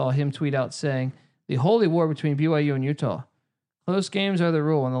Steele, I saw him tweet out saying, the holy war between BYU and Utah. Close games are the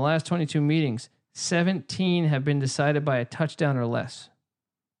rule. In the last 22 meetings, 17 have been decided by a touchdown or less.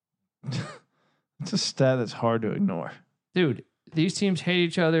 It's a stat that's hard to ignore. Dude, these teams hate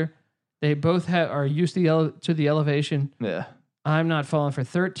each other. They both are used to the elevation. Yeah. I'm not falling for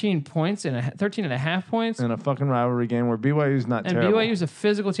 13 points and 13 and a half points in a fucking rivalry game where BYU's not terrible. And BYU's a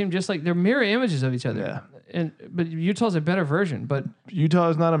physical team, just like they're mirror images of each other. Yeah. But Utah's a better version. But Utah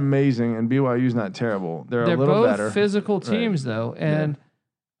is not amazing and BYU's not terrible. They're a little both better. Physical teams though, and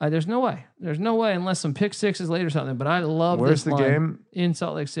there's no way. There's no way unless some pick sixes late or something. But I love Where's this the game? In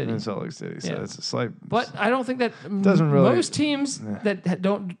Salt Lake City. In Salt Lake City. So it's a slight. But I don't think that doesn't really, most teams that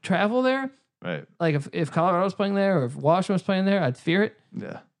don't travel there. Right. Like if Colorado's playing there or if Washington was playing there, I'd fear it.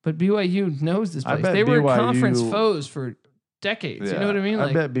 Yeah. But BYU knows this place. They were conference foes for decades. Yeah. You know what I mean?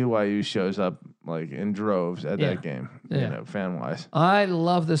 I bet BYU shows up like in droves at that game, you know, fan wise. I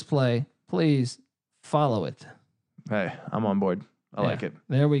love this play. Please follow it. Hey, I'm on board. I like it.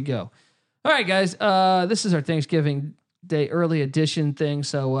 There we go. All right, guys. This is our Thanksgiving Day early edition thing.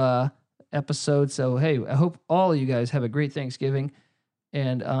 So episode. So hey, I hope all of you guys have a great Thanksgiving.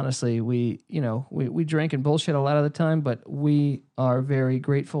 And honestly, we drink and bullshit a lot of the time, but we are very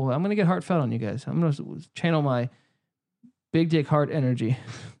grateful. I'm going to get heartfelt on you guys. I'm going to channel my big dick heart energy.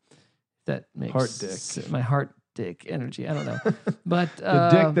 That makes heart dick. My heart dick energy. I don't know. But the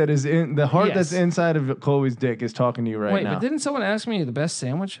dick that is in the heart that's inside of Chloe's dick is talking to you right now. Wait, but didn't someone ask me the best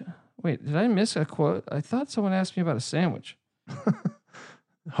sandwich? Wait, did I miss a quote? I thought someone asked me about a sandwich.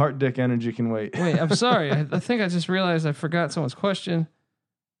 Heart dick energy can wait. Wait, I'm sorry. I think I just realized I forgot someone's question.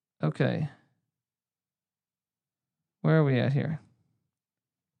 Okay. Where are we at here?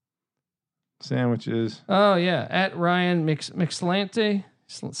 Sandwiches. Oh, yeah. At Ryan McSlante.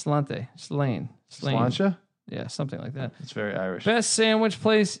 Slane. Slancha? Yeah, something like that. It's very Irish. Best sandwich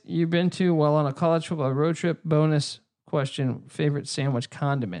place you've been to while on a college football road trip? Bonus question. Favorite sandwich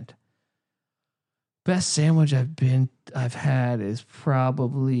condiment? Best sandwich I've had is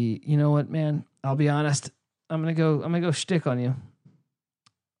probably, you know what, man? I'll be honest. I'm gonna go shtick on you.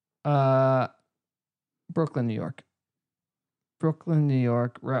 Brooklyn, New York.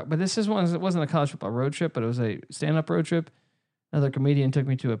 But this is one. It wasn't a college football road trip, but it was a stand-up road trip. Another comedian took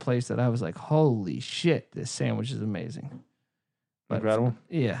me to a place that I was like, "Holy shit, this sandwich is amazing." But incredible.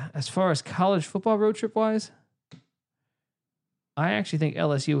 Yeah, as far as college football road trip wise, I actually think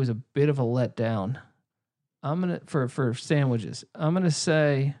LSU was a bit of a letdown. I'm gonna for sandwiches. I'm gonna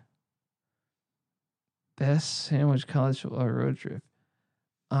say best sandwich college football road trip.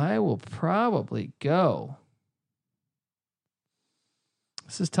 I will probably go.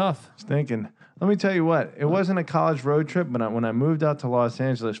 This is tough. I was thinking. Let me tell you what. It wasn't a college road trip, but when I moved out to Los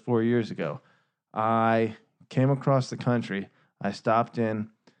Angeles 4 years ago, I came across the country. I stopped in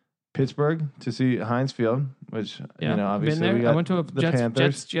Pittsburgh to see Heinz Field, which you know obviously we got I went to a the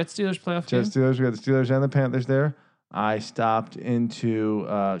Jets Steelers playoff game. Jets Steelers. We got the Steelers and the Panthers there. I stopped into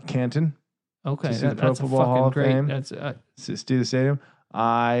Canton. Okay, to see the Pro Football Hall of Fame. That's Steelers Stadium.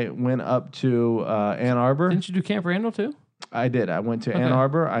 I went up to Ann Arbor. Didn't you do Camp Randall too? I did. I went to Ann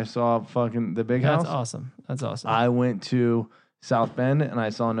Arbor. I saw fucking the big house. That's awesome. I went to South Bend and I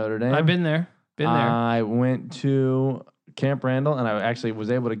saw Notre Dame. I've been there. I went to Camp Randall and I actually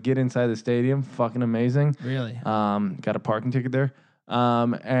was able to get inside the stadium. Fucking amazing. Really? Got a parking ticket there.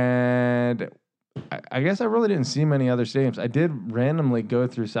 And I guess I really didn't see many other stadiums. I did randomly go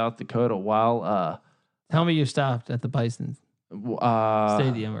through South Dakota while. Tell me you stopped at the Bison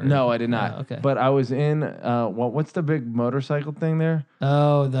Stadium. No, I did not. Okay. But I was in, what's the big motorcycle thing there?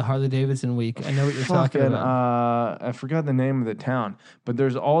 Oh, the Harley Davidson week. I know what you're talking about. I forgot the name of the town, but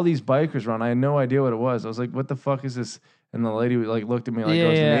there's all these bikers around. I had no idea what it was. I was like, what the fuck is this? And the lady like looked at me like I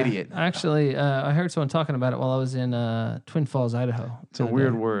was an idiot. Actually, I heard someone talking about it while I was in Twin Falls, Idaho. It's a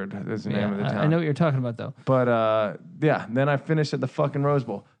weird word. That's the name of the town. I know what you're talking about, though. But, then I finished at the fucking Rose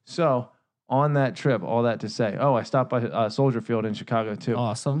Bowl. So on that trip, all that to say, I stopped by Soldier Field in Chicago too.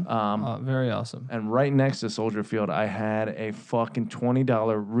 Awesome. Very awesome. And right next to Soldier Field, I had a fucking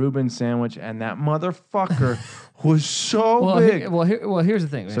 $20 Reuben sandwich, and that motherfucker was so big. Here's the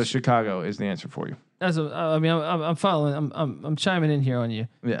thing. So Chicago is the answer for you. I'm following. I'm chiming in here on you.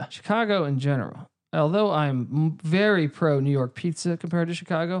 Yeah. Chicago in general. Although I'm very pro New York pizza compared to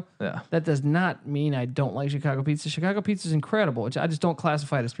Chicago, that does not mean I don't like Chicago pizza. Chicago pizza is incredible. I just don't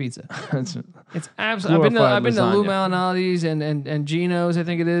classify it as pizza. It's absolutely. I've been to Lou Malinotti's and Gino's, I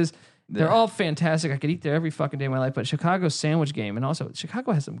think it is. They're all fantastic. I could eat there every fucking day of my life. But Chicago's sandwich game, and also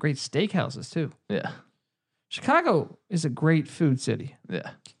Chicago has some great steakhouses too. Yeah. Chicago is a great food city. Yeah.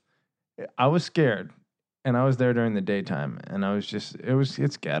 I was scared, and I was there during the daytime, and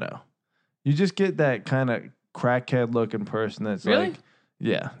it's ghetto. You just get that kind of crackhead looking person that's like,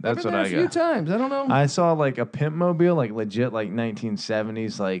 that's what I got. A few times. I don't know. I saw like a pimp mobile, like legit, like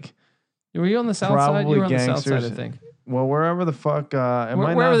 1970s, like. Were you on the south side? You were on the south side, I think. Well, wherever the fuck,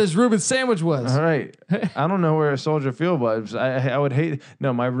 wherever this Reuben sandwich was. All right. I don't know where Soldier Field was. I would hate.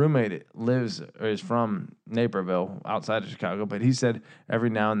 No, my roommate is from Naperville, outside of Chicago, but he said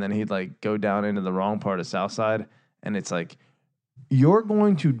every now and then he'd like go down into the wrong part of South Side, and it's like, you're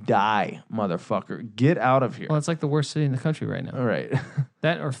going to die, motherfucker. Get out of here. Well, it's like the worst city in the country right now. All right.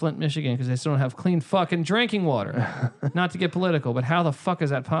 That or Flint, Michigan, because they still don't have clean fucking drinking water. Not to get political, but how the fuck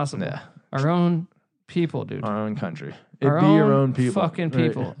is that possible? Yeah. Our own people, dude. Our own country. Your own people. Fucking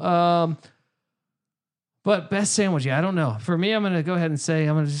people. Right. But best sandwich, I don't know. For me, I'm gonna go ahead and say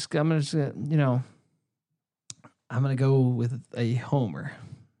I'm gonna go with a homer.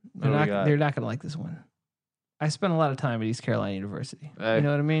 They're not gonna like this one. I spent a lot of time at East Carolina University. Hey, you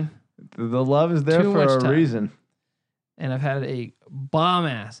know what I mean? The love is there for a reason. And I've had a bomb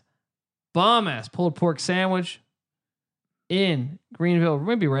ass pulled pork sandwich in Greenville,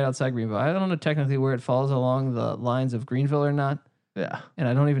 maybe right outside Greenville. I don't know technically where it falls along the lines of Greenville or not. Yeah. And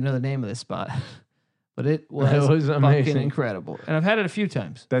I don't even know the name of this spot. But it was fucking incredible. And I've had it a few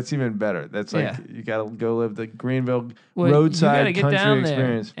times. That's even better. That's like, you got to go live the Greenville roadside country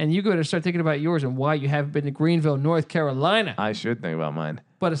experience. And you got to start thinking about yours and why you haven't been to Greenville, North Carolina. I should think about mine.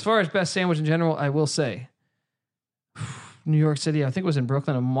 But as far as best sandwich in general, I will say, New York City, I think it was in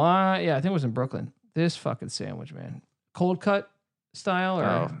Brooklyn. I think it was in Brooklyn. This fucking sandwich, man. Cold cut style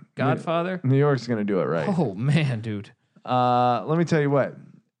or Godfather. New York's going to do it right. Oh, man, dude. Let me tell you what.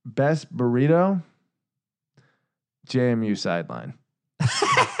 Best burrito. JMU sideline.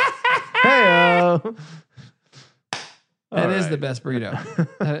 Heyo. That is the best burrito.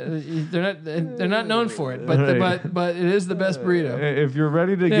 They're not known for it, but it is the best burrito. If you're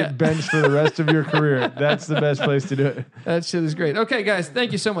ready to get benched for the rest of your career, that's the best place to do it. That shit is great. Okay, guys,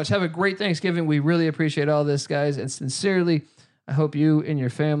 thank you so much. Have a great Thanksgiving. We really appreciate all this, guys, and sincerely, I hope you and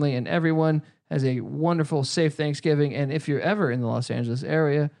your family and everyone has a wonderful, safe Thanksgiving. And if you're ever in the Los Angeles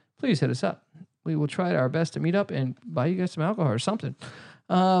area, please hit us up. We will try our best to meet up and buy you guys some alcohol or something.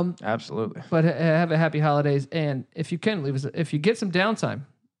 Absolutely. But have a happy holidays. And if you can, leave us, if you get some downtime,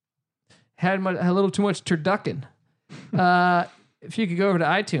 had a little too much turducken, if you could go over to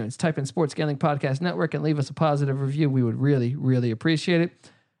iTunes, type in Sports Gambling Podcast Network and leave us a positive review, we would really, really appreciate it.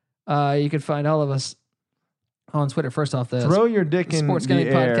 You can find all of us on Twitter. First off, throw your dick in Sports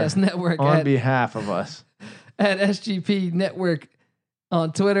Gambling Podcast Network on behalf of us at SGP Network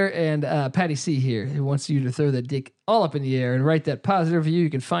on Twitter, and Patty C here, who wants you to throw the dick all up in the air and write that positive review. You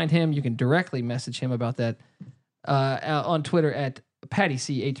can find him. You can directly message him about that on Twitter at Patty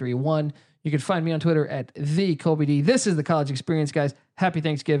C831. You can find me on Twitter at the Colby D. This is the College Experience, guys. Happy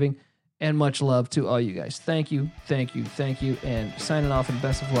Thanksgiving and much love to all you guys. Thank you, thank you, thank you, and signing off and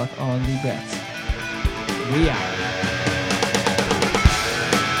best of luck on the bets. We out.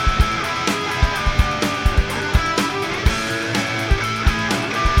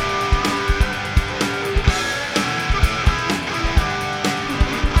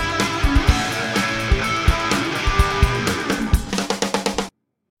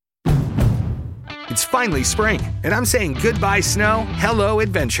 It's finally spring, and I'm saying goodbye snow, hello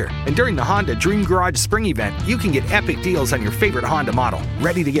adventure. And during the Honda Dream Garage Spring Event, you can get epic deals on your favorite Honda model.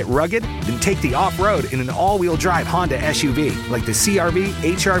 Ready to get rugged? Then take the off-road in an all-wheel drive Honda SUV, like the CR-V,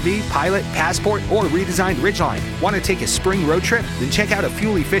 HR-V, Pilot, Passport, or redesigned Ridgeline. Want to take a spring road trip? Then check out a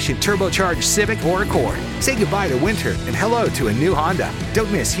fuel-efficient turbocharged Civic or Accord. Say goodbye to winter and hello to a new Honda.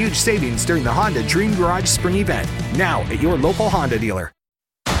 Don't miss huge savings during the Honda Dream Garage Spring Event. Now at your local Honda dealer.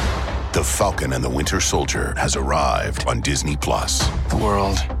 The Falcon and the Winter Soldier has arrived on Disney+. The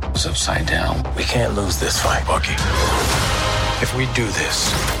world is upside down. We can't lose this fight, Bucky. If we do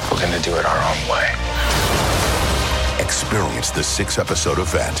this, we're going to do it our own way. Experience the 6-episode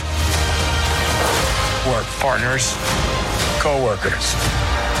event Work partners, co-workers,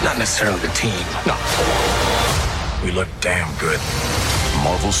 not necessarily the team. No. We look damn good.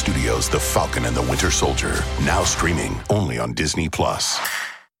 Marvel Studios' The Falcon and the Winter Soldier, now streaming only on Disney+.